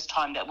the first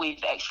time that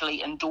we've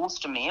actually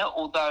endorsed a mayor,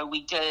 although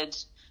we did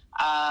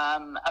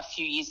a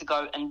few years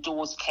ago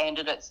endorse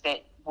candidates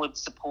that would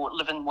support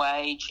living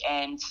wage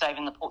and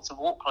saving the ports of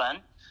Auckland.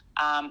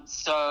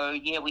 So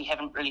yeah, we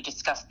haven't really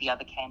discussed the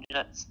other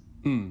candidates.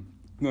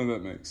 No,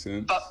 that makes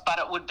sense. But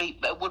it would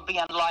be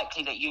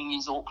unlikely that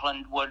Unions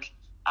Auckland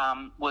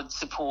would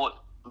support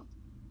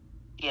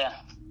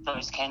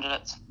those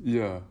candidates.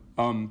 Yeah.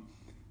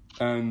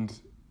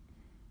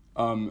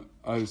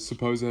 I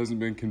suppose it hasn't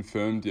been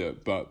confirmed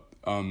yet, but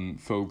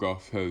Phil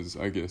Goff has,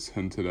 I guess,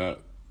 hinted at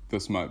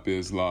this might be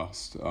his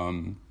last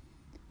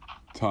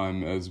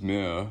time as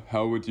mayor.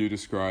 How would you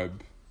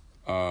describe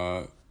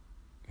Goff's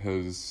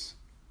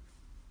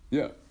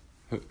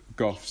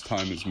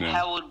time as mayor?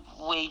 How would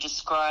we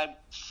describe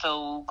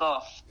Phil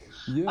Goff?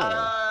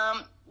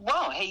 Yeah.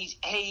 Well, he's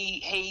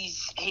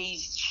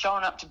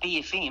shown up to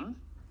BFM.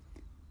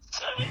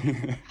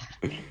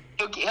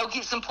 He'll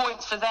get some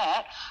points for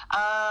that.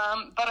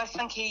 But I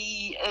think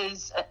he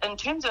is, in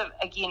terms of,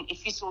 again,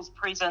 Efeso's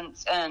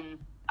presence in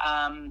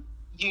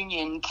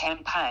union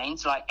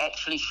campaigns, like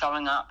actually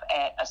showing up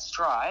at a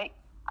strike,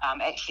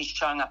 actually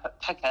showing up at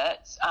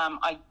pickets,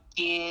 I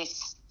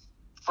guess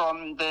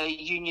from the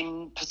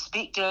union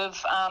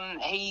perspective,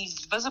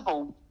 he's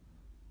visible.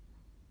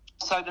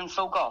 So then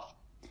Phil Goff.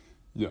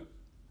 Yeah.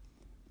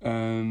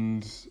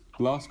 And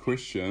last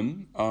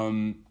question,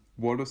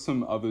 what are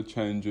some other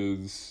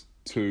changes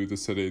to the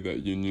city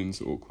that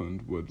Unions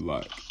Auckland would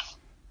like?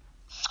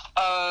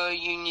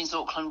 Unions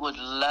Auckland would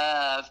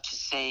love to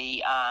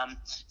see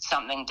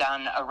something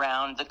done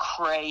around the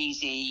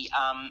crazy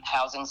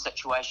housing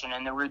situation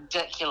and the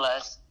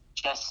ridiculous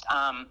just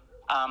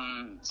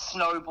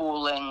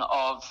snowballing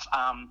of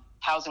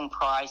housing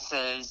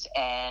prices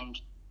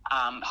and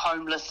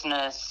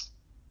homelessness.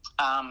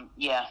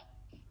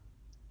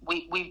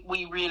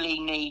 We really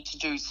need to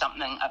do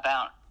something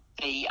about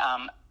the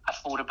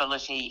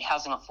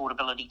housing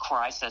affordability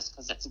crisis,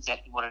 because that's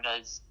exactly what it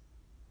is.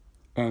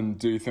 And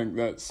do you think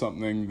that's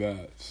something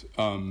that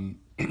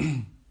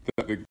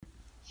that the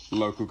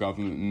local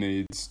government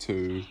needs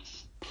to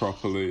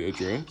properly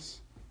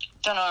address?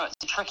 Don't know, it's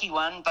a tricky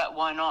one, but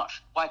why not?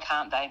 Why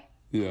can't they?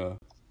 Yeah.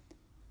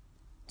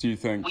 Do you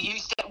think we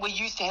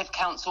used to have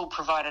council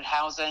provided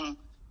housing?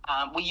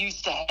 We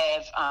used to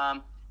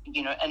have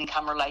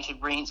income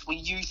related rents. We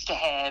used to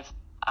have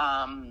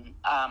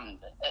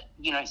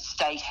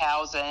state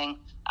housing.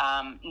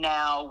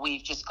 Now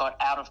we've just got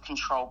out of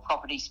control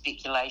property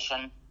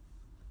speculation.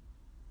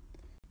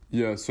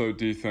 Yeah, so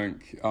do you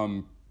think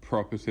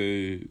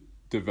property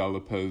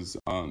developers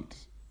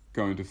aren't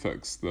going to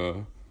fix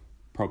the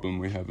problem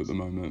we have at the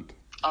moment?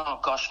 Oh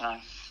gosh, no.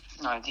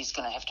 No, there's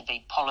going to have to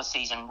be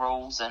policies and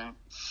rules and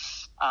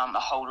a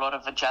whole lot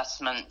of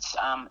adjustments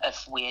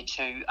if we're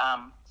to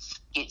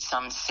get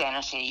some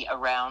sanity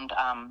around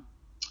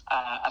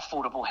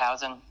affordable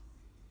housing.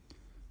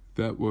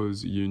 That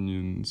was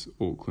Unions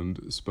Auckland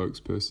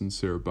spokesperson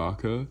Sarah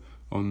Barker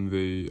on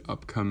the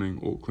upcoming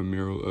Auckland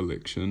mayoral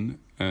election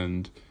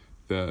and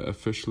their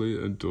officially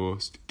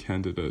endorsed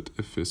candidate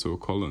Efeso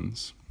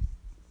Collins.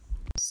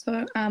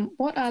 So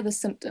what are the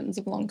symptoms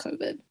of long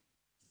COVID?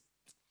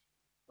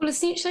 Well,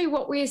 essentially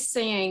what we're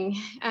seeing,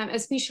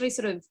 especially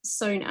sort of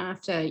soon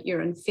after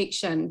your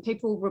infection,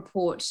 people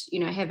report,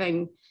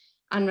 having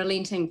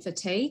unrelenting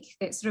fatigue.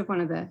 That's sort of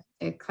one of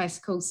the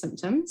classical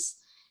symptoms.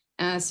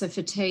 So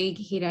fatigue,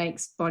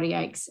 headaches, body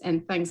aches,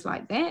 and things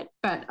like that.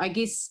 But I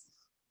guess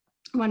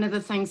one of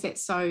the things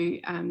that's so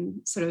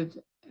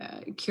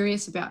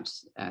curious about,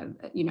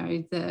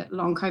 the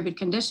long COVID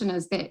condition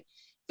is that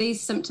these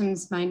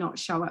symptoms may not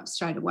show up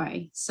straight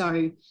away.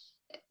 So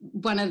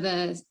one of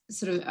the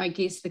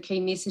the key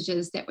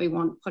messages that we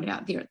want put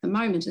out there at the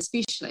moment,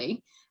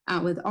 especially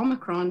with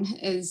Omicron,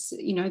 is,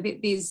 that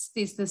there's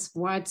this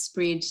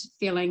widespread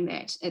feeling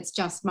that it's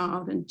just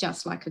mild and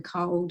just like a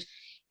cold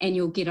and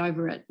you'll get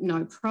over it,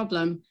 no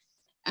problem.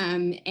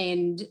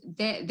 And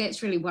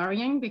that's really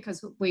worrying,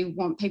 because we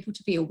want people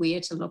to be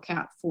aware to look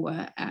out for,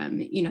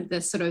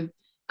 the sort of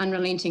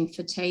unrelenting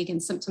fatigue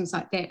and symptoms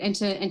like that, and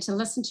to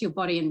listen to your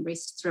body and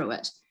rest through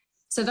it.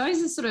 So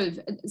those are sort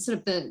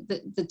of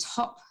the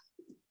top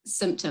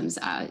symptoms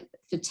are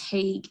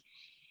fatigue,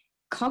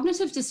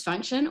 cognitive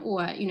dysfunction,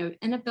 or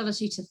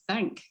inability to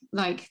think.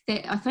 Like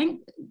that, I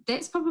think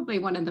that's probably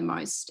one of the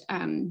most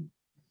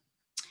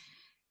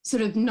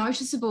sort of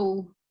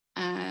noticeable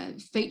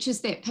features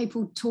that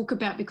people talk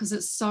about, because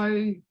it's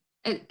so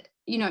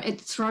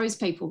it throws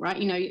people, right?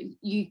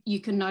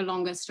 You can no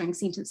longer string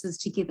sentences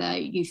together.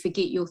 You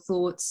forget your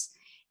thoughts.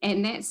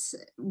 And that's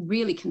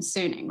really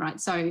concerning, right?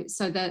 So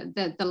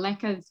the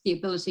lack of the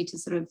ability to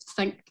sort of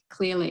think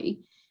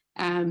clearly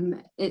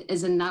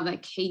is another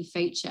key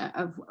feature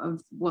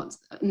of what's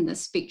in the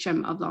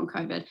spectrum of long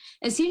COVID.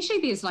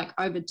 Essentially, there's like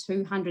over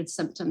 200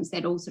 symptoms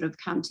that all sort of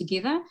come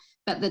together,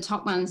 but the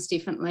top ones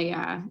definitely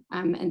are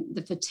and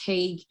the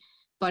fatigue,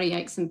 body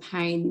aches and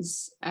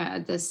pains,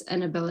 this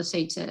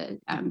inability to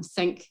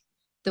think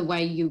the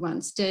way you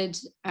once did.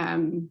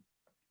 And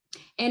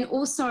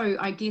also,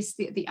 I guess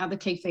the other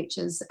key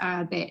features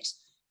are that,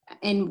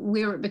 and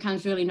where it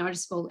becomes really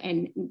noticeable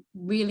and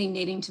really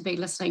needing to be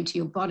listening to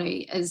your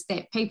body, is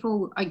that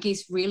people, I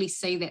guess, really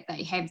see that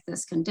they have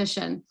this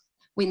condition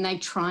when they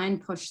try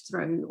and push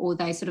through, or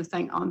they sort of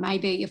think, oh,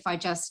 maybe if I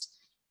just,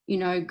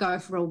 go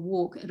for a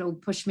walk, it'll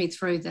push me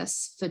through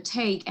this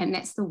fatigue, and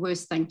that's the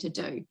worst thing to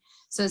do.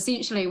 So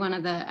essentially, one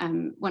of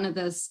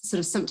the sort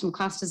of symptom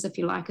clusters, if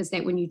you like, is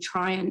that when you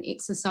try and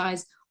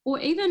exercise, or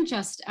even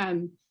just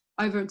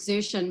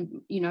overexertion,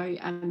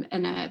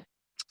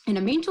 in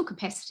a mental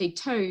capacity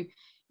too,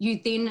 you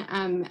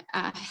then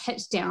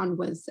hit down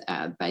with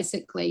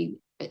basically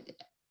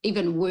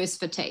even worse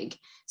fatigue.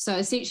 So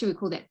essentially we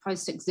call that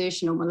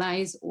post-exertional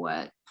malaise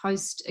or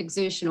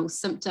post-exertional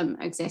symptom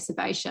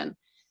exacerbation.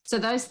 So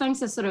those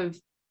things are sort of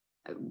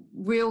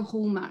real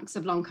hallmarks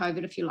of long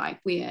COVID, if you like,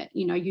 where,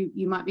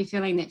 you might be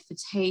feeling that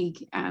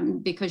fatigue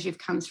because you've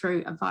come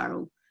through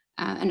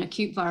an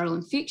acute viral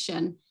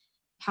infection.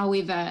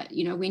 However,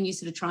 when you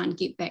sort of try and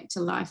get back to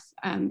life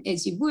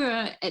as you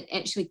were, it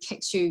actually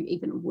kicks you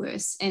even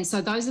worse. And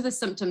so those are the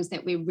symptoms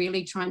that we're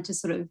really trying to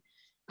sort of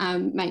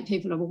make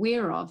people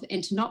aware of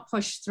and to not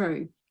push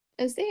through.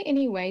 Is there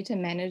any way to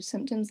manage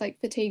symptoms like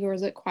fatigue, or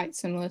is it quite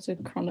similar to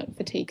chronic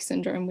fatigue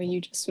syndrome where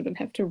you just sort of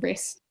have to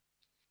rest?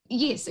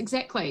 Yes,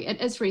 exactly.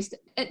 It is rest.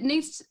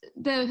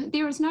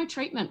 There is no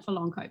treatment for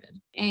long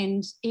COVID.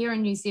 And here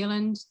in New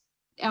Zealand,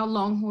 our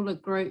long hauler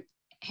group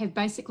have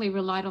basically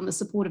relied on the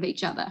support of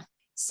each other.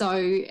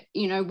 So,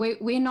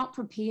 we're not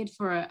prepared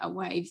for a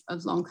wave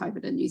of long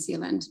COVID in New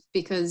Zealand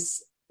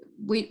because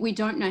we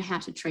don't know how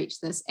to treat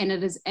this. And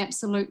it is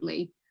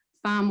absolutely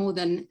far more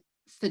than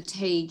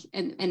fatigue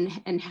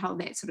and how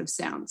that sort of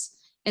sounds.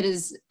 It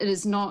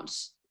is not,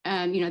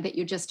 that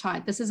you're just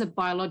tired. This is a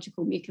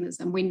biological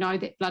mechanism. We know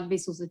that blood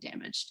vessels are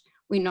damaged.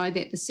 We know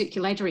that the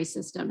circulatory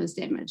system is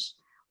damaged.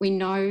 We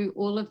know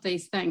all of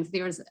these things.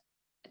 There is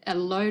a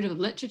load of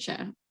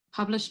literature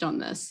published on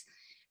this.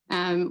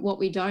 What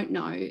we don't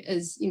know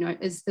is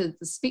the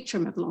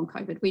spectrum of long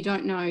COVID. We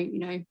don't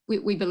know,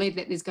 we believe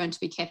that there's going to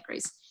be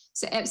categories.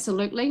 So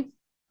absolutely,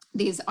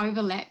 there's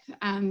overlap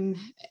and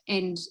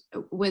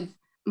with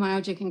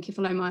myalgic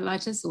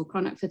encephalomyelitis or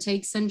chronic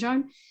fatigue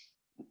syndrome,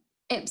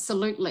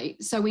 absolutely.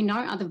 So we know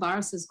other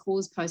viruses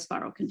cause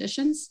post-viral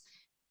conditions,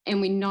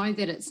 and we know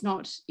that it's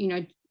not,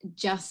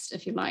 just,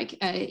 if you like,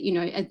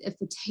 a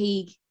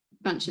fatigue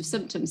bunch of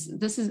symptoms.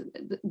 This is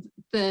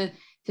the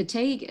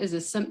fatigue is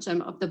a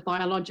symptom of the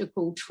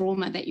biological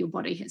trauma that your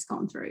body has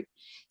gone through.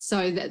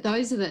 So that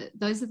those are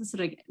the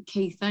sort of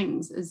key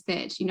things, is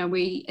that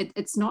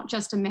it's not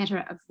just a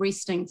matter of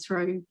resting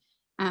through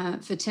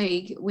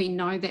fatigue. We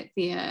know that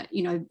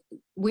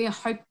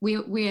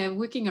we're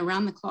working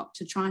around the clock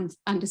to try and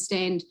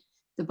understand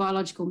the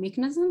biological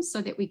mechanisms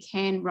so that we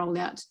can roll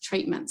out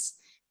treatments,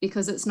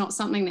 because it's not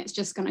something that's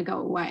just going to go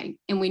away.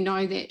 And we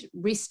know that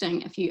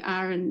resting, if you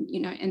are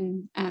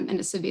in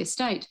a severe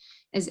state,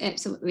 is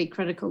absolutely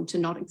critical to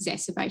not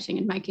exacerbating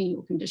and making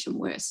your condition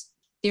worse.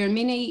 There are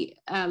many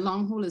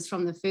long haulers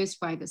from the first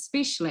wave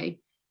especially,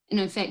 and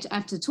in fact,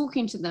 after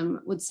talking to them,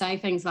 would say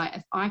things like,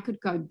 if I could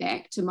go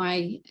back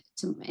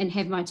and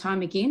have my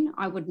time again,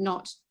 I would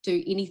not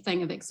do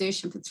anything of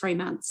exertion for 3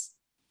 months.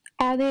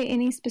 Are there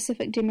any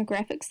specific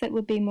demographics that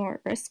would be more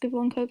at risk of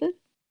long COVID?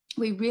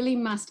 We really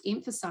must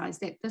emphasise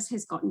that this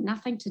has got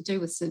nothing to do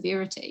with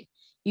severity.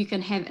 You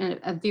can have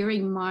a very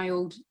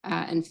mild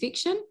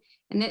infection,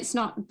 and that's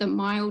not the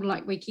mild,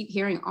 like we keep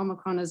hearing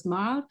Omicron is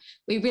mild.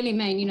 We really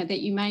mean, that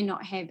you may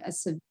not have a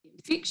severe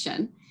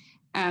infection.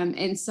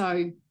 And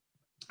so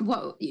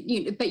but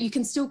you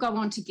can still go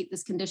on to get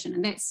this condition.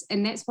 And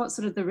that's what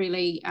sort of the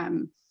really,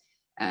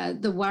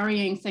 the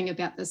worrying thing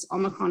about this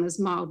Omicron is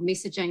mild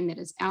messaging that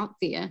is out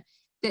there.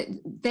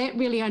 That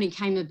really only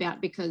came about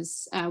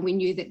because we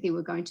knew that there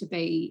were going to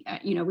be,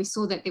 we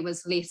saw that there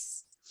was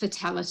less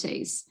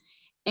fatalities.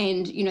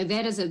 And,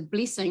 that is a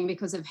blessing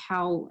because of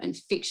how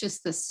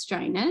infectious this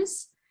strain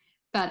is.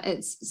 But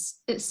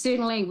it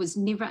certainly was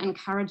never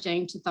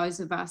encouraging to those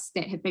of us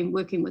that have been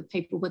working with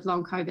people with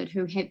long COVID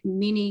who have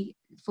many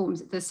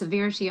forms. The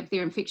severity of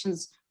their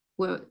infections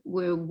were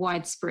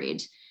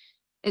widespread.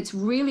 It's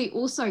really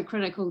also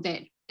critical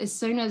that as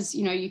soon as,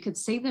 you could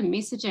see the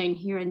messaging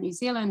here in New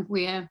Zealand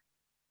where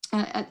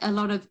a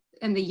lot of,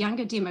 in the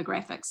younger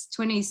demographics,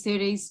 20s,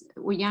 30s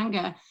or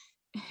younger,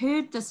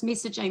 heard this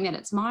messaging that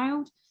it's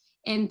mild,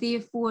 and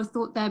therefore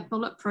thought they're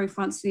bulletproof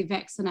once they're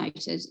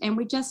vaccinated. And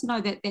we just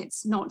know that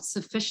that's not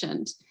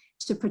sufficient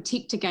to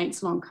protect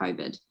against long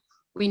COVID.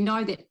 We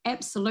know that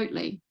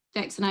absolutely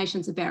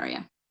vaccination's a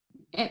barrier.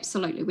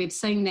 Absolutely. We've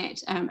seen that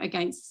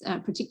against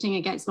protecting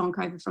against long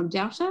COVID from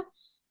Delta.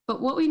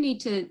 But what we need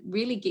to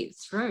really get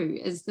through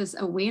is this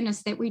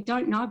awareness that we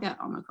don't know about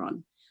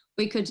Omicron.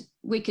 We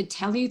could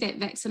tell you that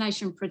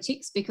vaccination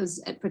protects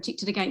because it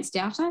protected against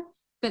Delta,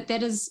 but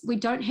we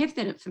don't have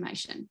that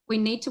information. We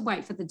need to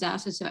wait for the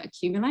data to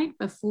accumulate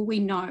before we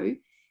know,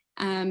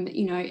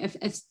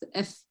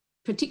 if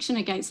protection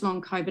against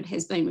long COVID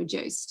has been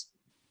reduced.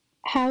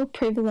 How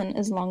prevalent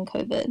is long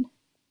COVID?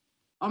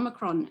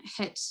 Omicron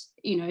hit,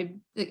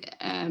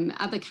 the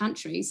other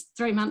countries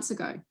 3 months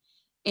ago.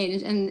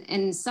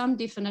 And some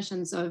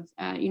definitions of,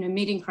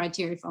 meeting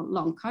criteria for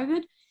long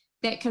COVID,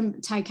 that can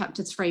take up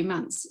to 3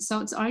 months. So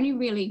it's only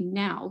really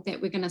now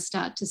that we're going to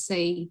start to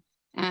see,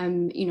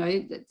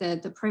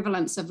 the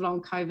prevalence of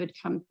long COVID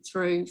come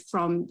through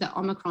from the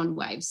Omicron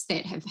waves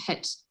that have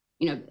hit,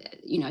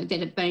 that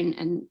have been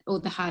in all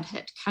the hard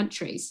hit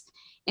countries.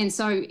 And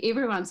so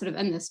everyone sort of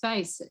in the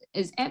space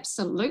is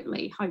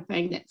absolutely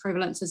hoping that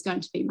prevalence is going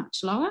to be much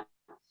lower,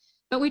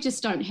 but we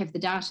just don't have the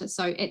data.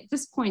 So at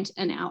this point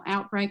in our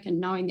outbreak, and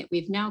knowing that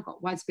we've now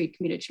got widespread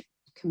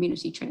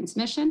community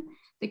transmission,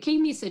 the key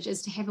message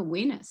is to have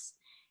awareness.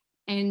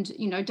 And,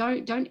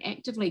 don't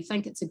actively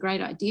think it's a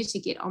great idea to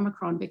get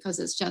Omicron because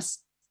it's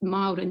just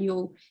mild and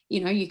you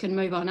can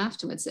move on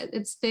afterwards.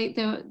 It's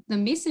the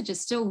message is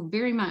still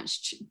very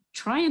much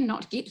try and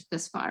not get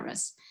this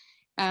virus.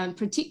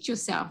 Protect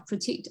yourself,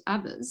 protect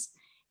others,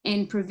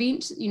 and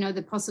prevent,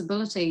 the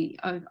possibility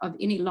of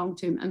any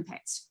long-term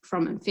impacts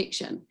from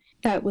infection.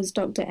 That was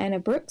Dr. Anna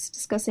Brooks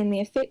discussing the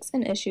effects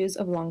and issues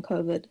of long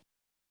COVID.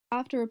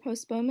 After a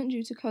postponement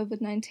due to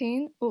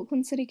COVID-19,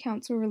 Auckland City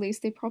Council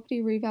released their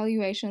property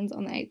revaluations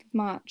on the 8th of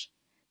March.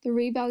 The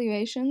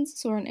revaluations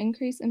saw an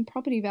increase in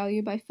property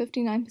value by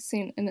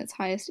 59% in its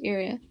highest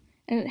area,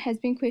 and it has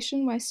been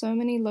questioned why so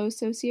many low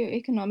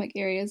socioeconomic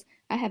areas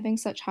are having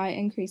such high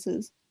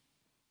increases.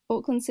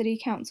 Auckland City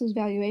Council's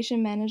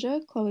valuation manager,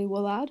 Chloe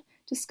Wollard,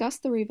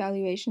 discussed the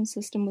revaluation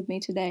system with me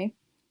today.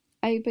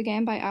 I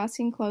began by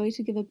asking Chloe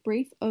to give a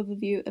brief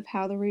overview of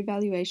how the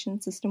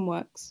revaluation system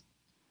works.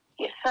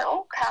 Yes, so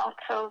all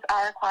councils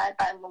are required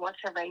by law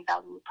to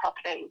revalue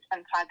properties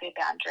inside their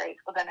boundaries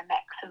within a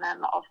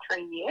maximum of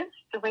 3 years.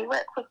 So we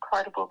work with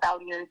quotable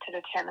value to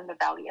determine the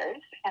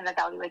values, and the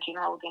Valuer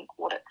General then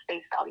audits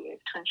these values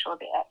to ensure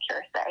their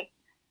accuracy.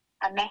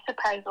 A mass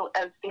appraisal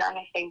is the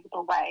only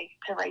feasible way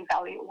to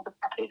revalue all the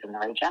properties in the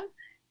region.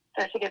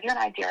 So to give you an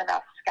idea of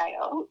our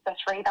scale, this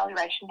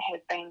revaluation has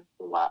been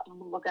for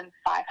more than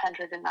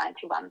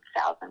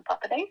 591,000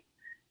 properties.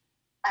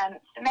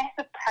 The mass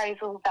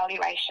appraisal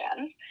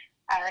valuations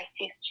are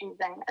assessed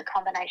using a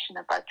combination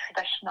of both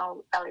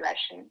traditional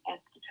valuation and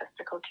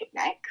statistical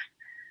techniques.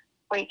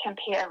 We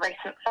compare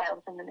recent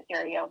sales in an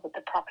area with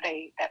the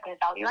property that we're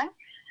valuing,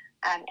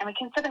 and we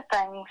consider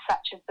things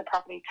such as the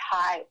property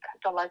type,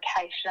 the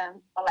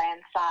location, the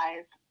land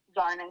size,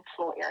 zone and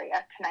floor area,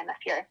 to name a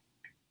few.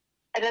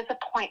 It is a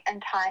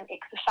point-in-time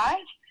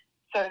exercise,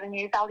 so the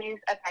new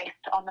values are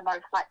based on the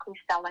most likely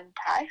selling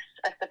price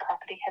if the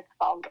property had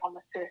sold on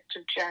the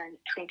 1st of June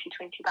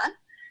 2021.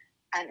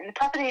 And the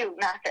property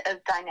market is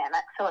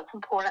dynamic, so it's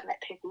important that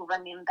people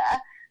remember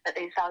that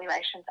these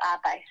valuations are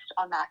based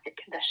on market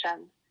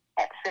conditions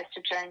at the 1st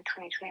of June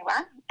 2021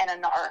 and are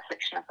not a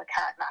reflection of the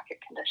current market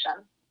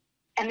conditions.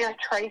 And there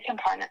are 3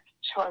 components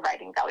to a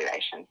rating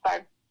valuation. So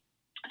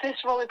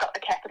first of all, we've got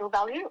the capital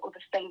value, or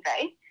the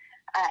CV,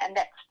 and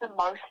that's the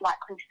most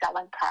likely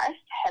selling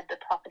price had the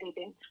property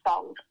been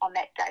sold on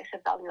that date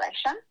of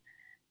valuation.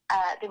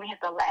 Then we have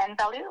the land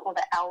value, or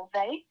the LV,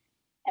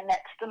 and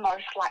that's the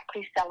most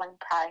likely selling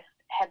price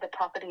had the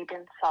property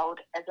been sold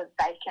as a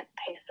vacant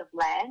piece of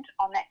land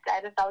on that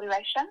date of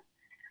valuation.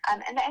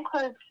 And that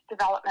includes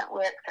development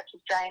work such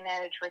as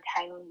drainage,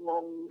 retaining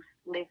walls,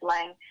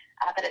 levelling,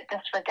 but it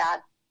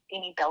disregards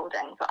any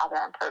buildings or other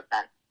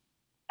improvements.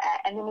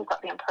 And then we've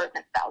got the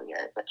improvement value,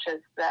 which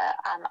is the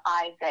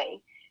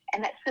IV,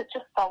 and that's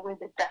just solely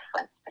the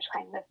difference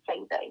between the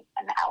CV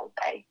and the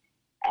LV.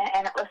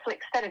 And it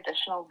reflects that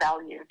additional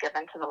value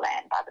given to the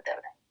land by the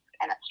buildings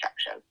and its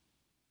structures.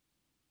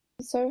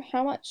 So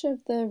how much of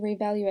the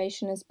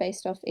revaluation is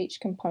based off each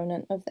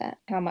component of that?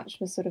 How much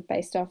was sort of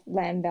based off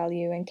land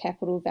value and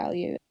capital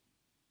value?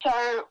 So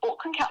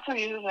Auckland Council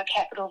uses a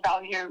capital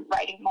value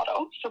rating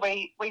model. So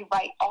we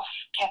rate off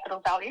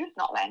capital values,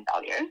 not land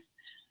values.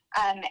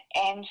 And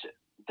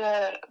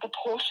the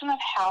portion of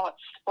how it's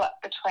split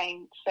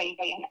between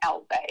CV and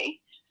LV,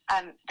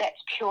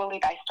 that's purely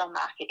based on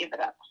market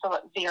evidence. So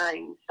it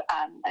varies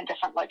in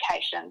different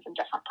locations and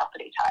different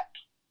property types.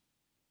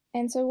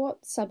 And so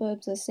what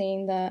suburbs are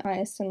seeing the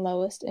highest and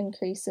lowest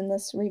increase in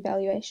this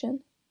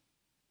revaluation?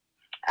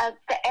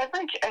 The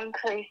average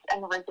increase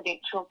in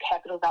residential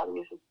capital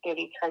values is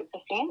 33%,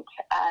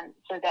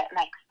 so that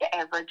makes the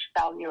average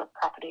value of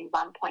property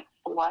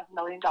 $1.4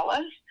 million.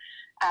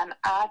 Our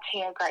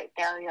Aotea Great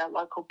Barrier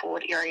Local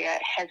Board area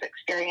has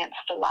experienced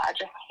the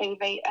largest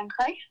CV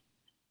increase.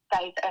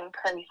 They've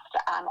increased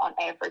on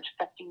average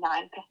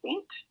 59%.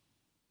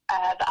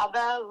 The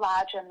other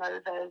larger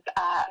movers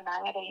are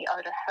Mangere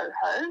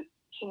Otahuhu,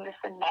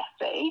 Henderson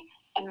Massey,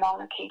 and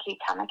Maungakiki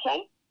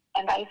Tamaki,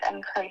 and they've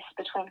increased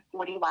between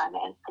 41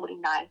 and 49%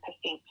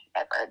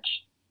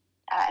 average.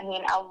 And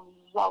then our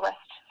lowest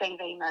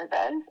CV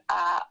movers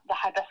are the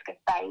Hibiscus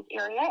Bays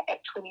area at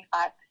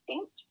 25%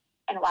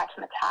 and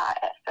Waitemata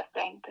at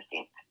 15%.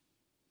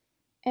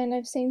 And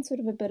I've seen sort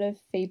of a bit of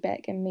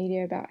feedback in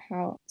media about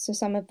how, so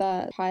some of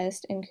the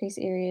highest increase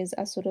areas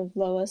are sort of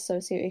lower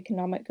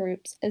socioeconomic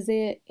groups. Is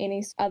there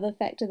any other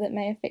factor that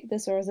may affect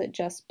this, or is it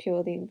just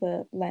purely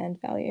the land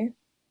value?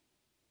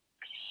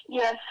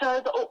 Yeah, so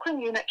the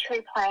Auckland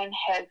Unitary Plan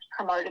has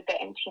promoted the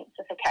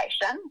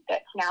intensification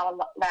that's now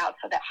allowed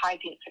for that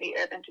high-density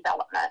urban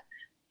development.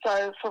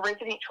 So for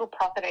residential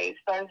properties,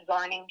 those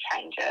zoning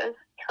changes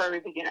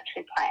through the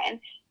Unitary Plan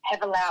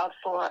have allowed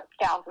for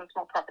thousands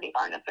more property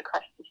owners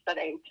across the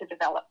city to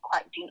develop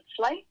quite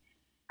densely.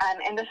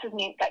 And this has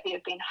meant that there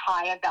have been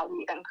higher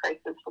value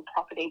increases for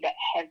property that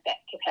have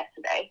that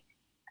capacity.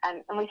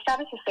 And we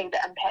started to see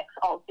the impacts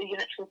of the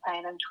Unitary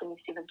Plan in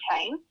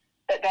 2017,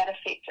 that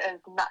effect is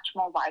much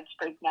more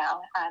widespread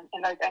now,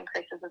 and those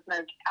increases have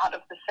moved out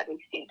of the city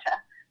centre,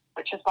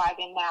 which is why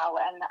they're now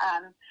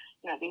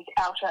in these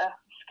outer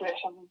skirt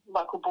and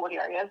local board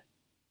areas.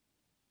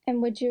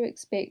 And would you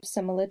expect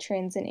similar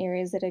trends in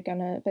areas that are going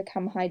to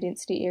become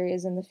high-density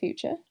areas in the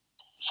future?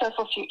 So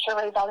for future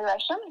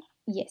revaluations?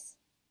 Yes.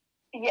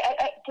 Yeah,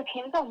 it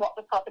depends on what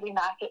the property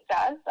market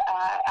does.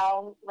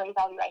 Our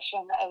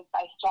revaluation is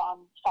based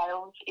on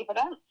sales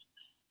evidence.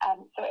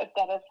 So if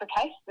that is the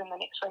case, then the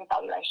next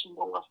revaluation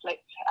will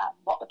reflect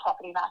what the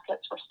property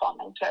market's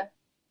responding to.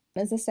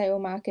 Is the sale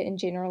market in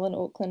general in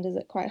Auckland, is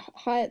it quite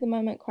high at the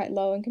moment, quite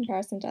low in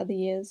comparison to other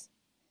years?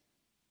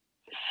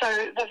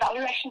 So the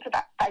valuations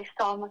are based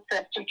on the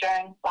 1st of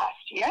June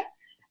last year,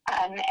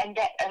 and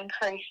that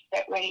increase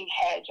that we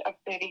had of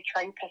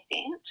 33%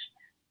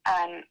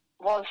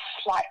 was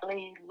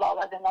slightly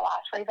lower than the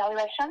last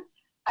revaluation.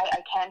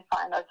 I can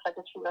find those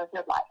figures for you if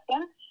you'd like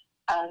them.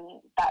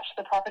 But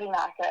the property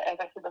market, as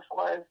I said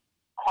before, is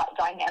quite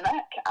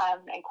dynamic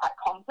and quite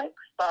complex.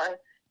 So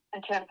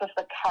in terms of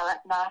the current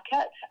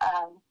market,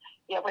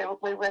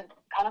 we would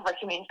kind of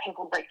recommend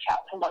people reach out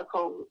to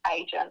local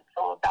agents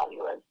or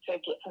valuers to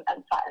get some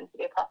insight into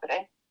their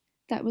property.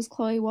 That was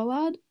Chloe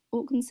Wollard,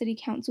 Auckland City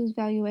Council's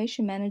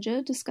valuation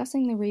manager,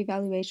 discussing the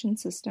revaluation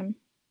system.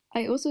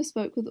 I also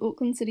spoke with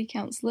Auckland City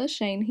Councillor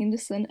Shane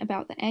Henderson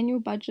about the annual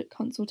budget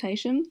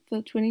consultation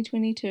for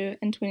 2022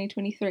 and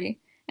 2023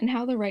 and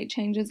how the rate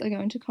changes are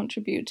going to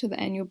contribute to the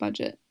annual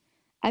budget.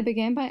 I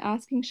began by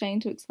asking Shane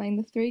to explain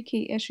the three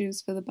key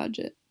issues for the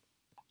budget.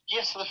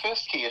 Yes, so the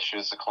first key issue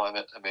is the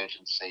climate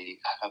emergency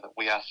that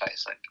we are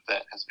facing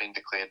that has been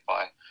declared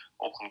by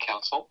Auckland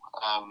Council.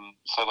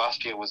 So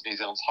last year was New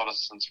Zealand's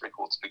hottest since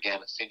records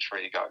began a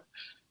century ago.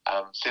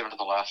 7 of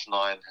the last 9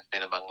 have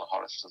been among the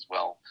hottest as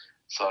well.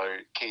 So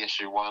key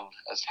issue 1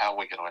 is how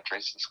we're going to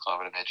address this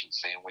climate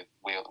emergency and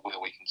where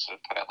we can sort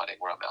of put our money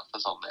where our mouth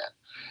is on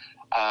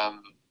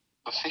that.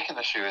 The second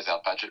issue is our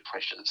budget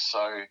pressures.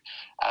 So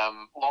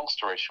long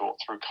story short,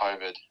 through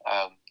COVID,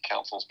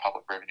 Council's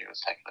public revenue has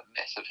taken a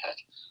massive hit.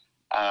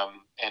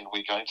 And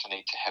we're going to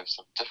need to have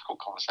some difficult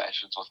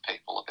conversations with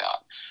people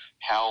about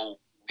how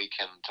we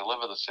can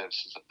deliver the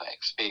services that they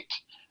expect,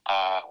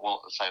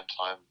 while at the same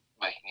time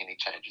making any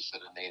changes that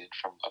are needed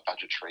from a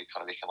budgetary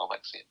kind of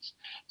economic sense.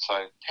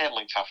 So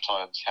handling tough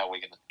times, how are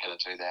we going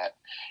to do that?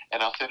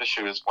 And our third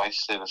issue is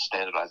waste service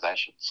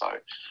standardisation. So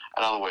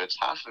in other words,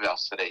 half of our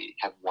city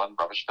have one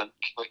rubbish bin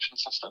collection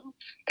system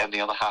and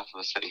the other half of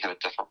the city have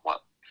a different one.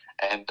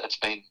 And it's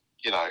been,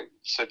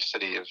 Super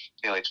City of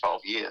nearly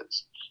 12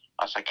 years.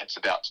 I think it's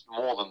about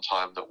more than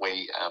time that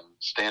we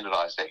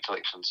standardise that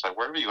collection. So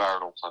wherever you are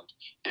in Auckland,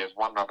 you have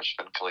one rubbish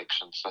bin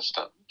collection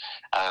system,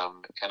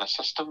 and a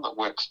system that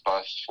works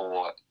both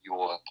for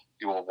your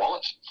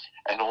wallet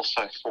and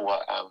also for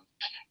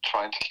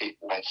trying to keep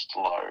waste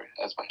low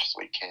as much as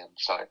we can.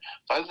 So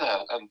those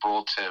are, in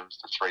broad terms,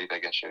 the three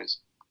big issues.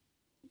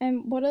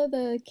 And what are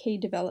the key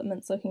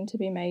developments looking to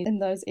be made in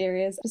those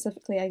areas,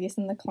 specifically, I guess,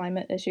 in the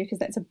climate issue, because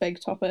that's a big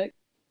topic?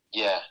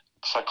 Yeah.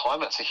 So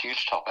climate's a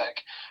huge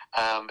topic,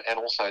 and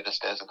also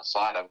just as an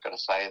aside, I've got to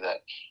say that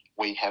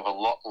we have a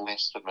lot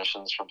less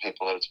submissions from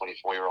people that are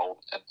 24-year-old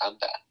and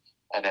under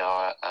in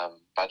our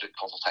budget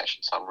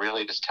consultation. So I'm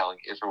really just telling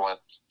everyone,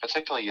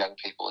 particularly young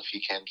people, if you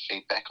can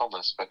feedback on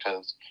this,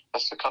 because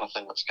that's the kind of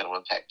thing that's going to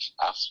impact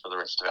us for the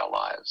rest of our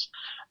lives.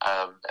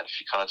 And if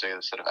you kind of do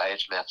the sort of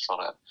age maths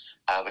on it,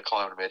 the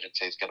climate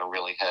emergency is going to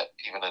really hit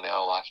even in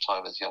our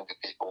lifetime as younger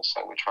people.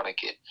 So we're trying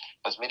to get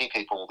as many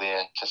people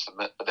there to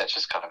submit, but that's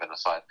just kind of an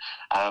aside.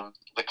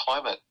 The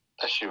climate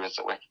issue is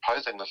that we're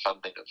proposing the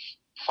funding of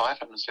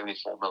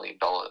 $574 million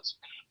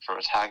from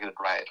a targeted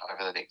rate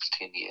over the next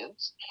 10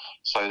 years.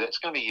 So that's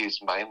going to be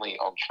used mainly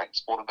on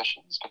transport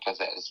emissions, because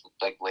that is the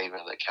big lever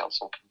that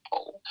council can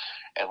pull,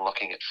 and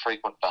looking at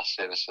frequent bus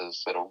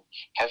services that will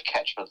have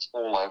catchments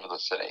all over the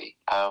city,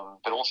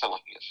 but also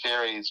looking at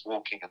ferries,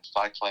 walking and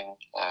cycling,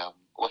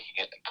 looking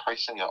at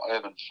increasing our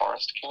urban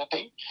forest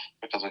canopy,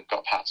 because we've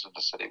got parts of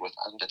the city with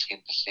under 10%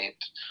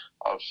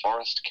 of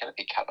forest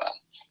canopy cover.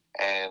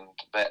 And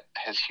that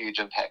has huge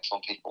impacts on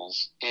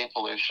people's air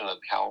pollution and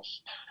health,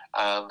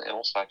 and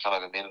also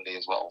kind of amenity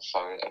as well. So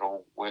it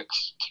all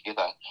works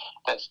together.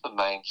 That's the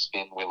main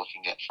spend we're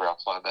looking at for our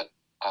climate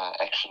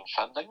action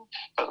funding.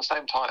 But at the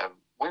same time,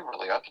 we're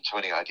really open to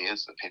any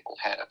ideas that people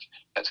have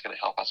that's going to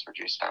help us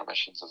reduce our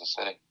emissions as a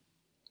city.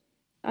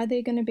 Are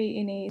there going to be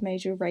any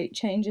major rate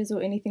changes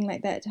or anything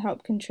like that to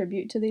help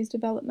contribute to these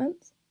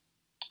developments?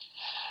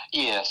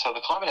 Yeah, so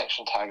the climate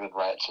action targeted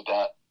rate's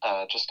about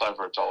just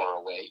over $1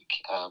 a week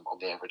on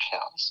the average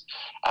house.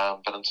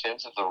 But in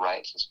terms of the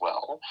rates as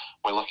well,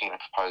 we're looking at a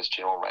proposed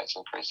general rates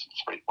increase of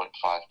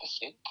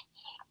 3.5%.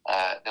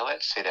 Now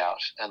that's set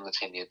out in the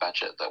 10-year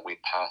budget that we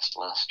passed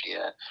last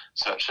year,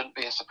 so it shouldn't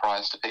be a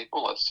surprise to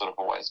people. It's sort of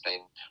always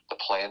been the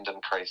planned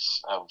increase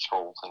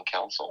through Auckland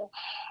Council,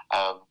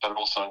 but it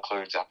also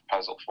includes our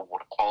proposal for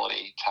water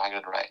quality,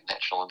 targeted rate,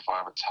 natural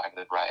environment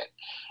targeted rate,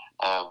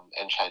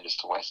 and changes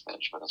to waste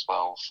management as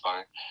well.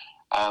 So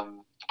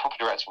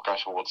property rates will go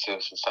towards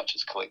services such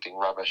as collecting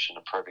rubbish and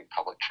improving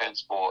public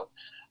transport,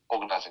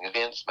 organising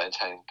events,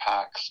 maintaining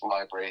parks,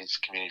 libraries,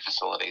 community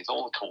facilities,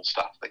 all the cool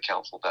stuff that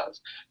council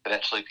does that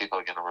actually people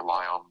are going to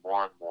rely on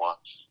more and more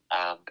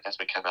as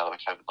we come out of the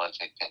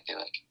COVID-19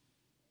 pandemic.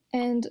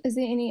 And is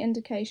there any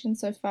indication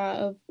so far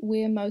of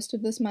where most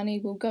of this money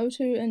will go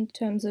to in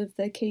terms of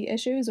the key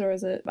issues, or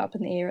is it up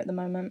in the air at the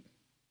moment?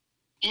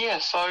 Yeah,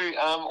 so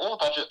all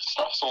the budget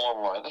stuff's all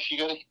online. If you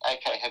go to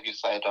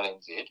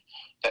akhaveyourSay.nz,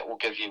 that will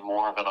give you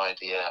more of an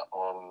idea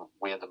on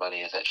where the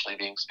money is actually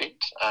being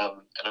spent,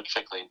 and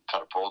particularly in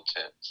kind of broad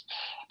terms.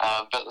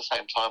 But at the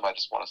same time, I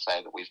just want to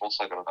say that we've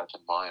also got an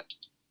open mind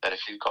that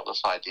if you've got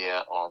this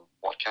idea on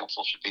what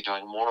council should be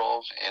doing more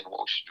of and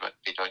what we should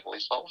be doing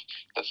less of,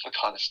 that's the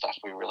kind of stuff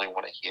we really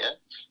want to hear.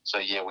 So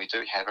yeah, we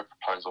do have a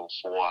proposal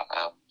for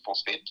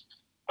spend,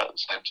 but at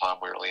the same time,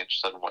 we're really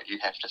interested in what you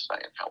have to say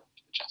and how we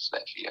can adjust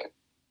that for you.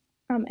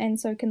 And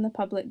so can the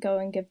public go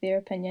and give their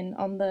opinion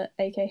on the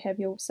AK Have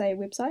Your Say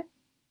website?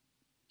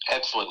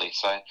 Absolutely.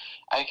 So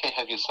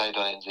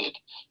akhaveyourSay.nz,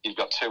 you've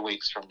got 2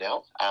 weeks from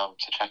now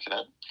to check it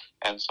in.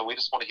 And so we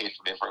just want to hear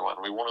from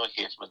everyone. We want to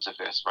hear from a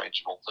diverse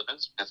range of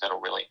Aucklanders because that'll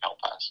really help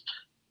us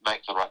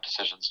make the right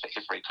decisions for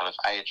every kind of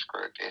age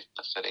group,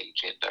 ethnicity,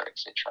 gender,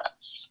 etc.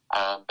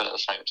 But at the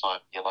same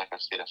time, yeah, like I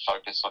said, a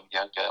focus on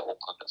younger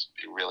Aucklanders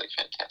would be really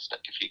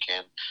fantastic if you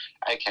can.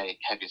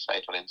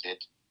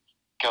 akhaveyourSay.nz.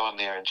 Go in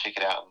there and check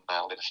it out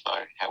and let us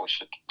know how we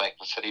should make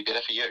the city better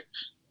for you.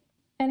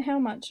 And how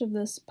much of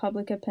this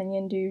public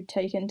opinion do you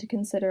take into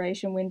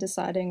consideration when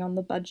deciding on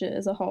the budget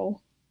as a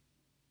whole?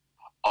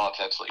 Oh, it's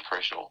absolutely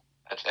crucial.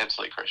 It's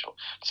absolutely crucial.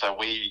 So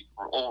we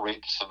all read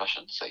the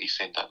submissions that you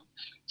send in.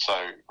 So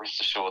rest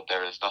assured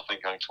there is nothing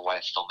going to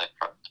waste on that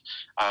front.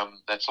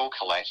 That's all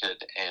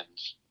collated and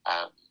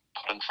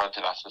put in front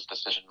of us as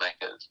decision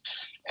makers,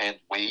 and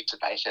we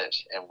debate it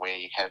and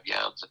we have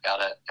yarns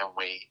about it and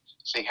we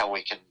see how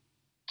we can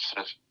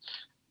sort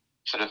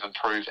of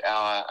improve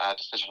our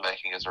decision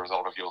making as a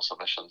result of your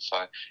submissions.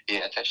 So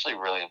yeah, it's actually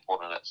really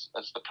important.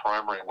 It's the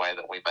primary way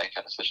that we make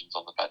our decisions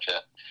on the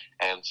budget,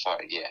 and so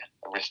yeah,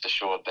 rest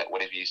assured that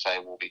whatever you say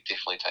will be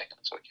definitely taken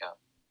into account.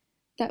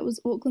 That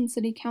was Auckland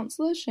City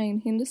Councillor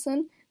Shane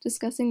Henderson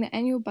discussing the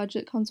annual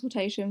budget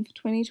consultation for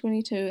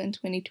 2022 and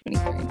 2023.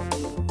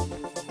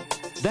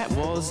 That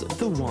was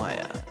The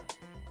Wire.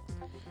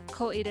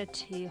 Ko ira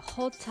te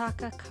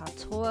hōtaka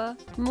katoa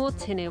mō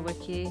tēnei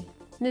wiki.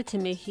 Ne te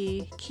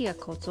mihi kia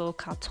koto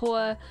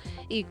katoa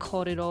I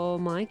kōrero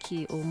mai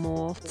ki o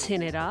mō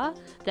tēnei rā.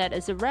 That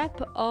is a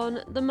wrap on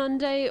the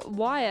Monday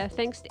Wire.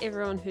 Thanks to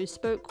everyone who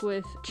spoke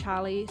with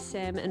Charlie,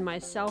 Sam and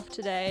myself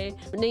today.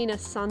 Nina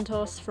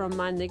Santos from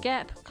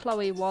MindTheGap,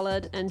 Chloe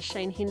Wollard and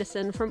Shane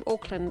Henderson from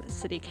Auckland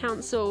City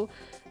Council.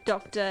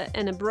 Dr.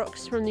 Anna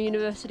Brooks from the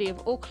University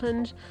of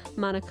Auckland,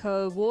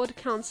 Manukau Ward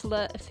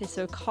Councillor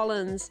Efeso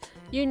Collins,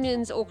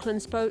 Union's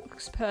Auckland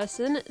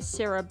Spokesperson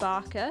Sarah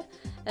Barker,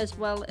 as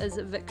well as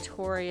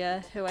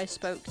Victoria, who I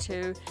spoke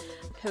to,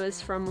 who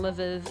is from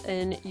Lviv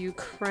in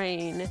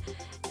Ukraine.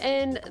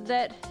 And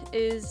that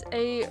is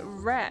a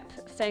wrap.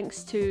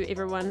 Thanks to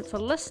everyone for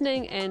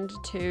listening and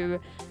to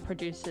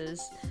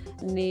producers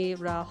Ni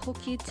Rā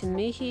Hoki Te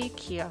Mihi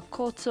Kia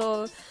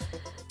Koto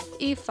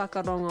I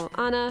whakarongo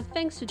ana.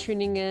 Thanks for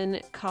tuning in.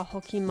 Ka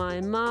hoki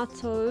mai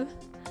mātou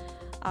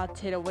a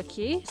Te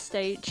Wiki.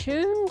 Stay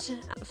tuned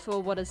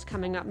for what is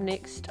coming up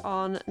next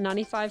on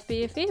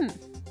 95BFM.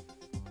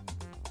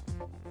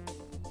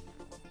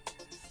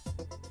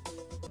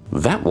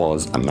 That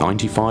was a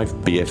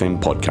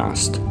 95BFM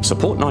podcast.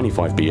 Support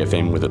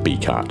 95BFM with a B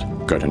card.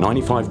 Go to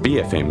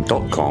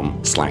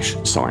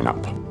 95bfm.com/sign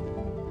up.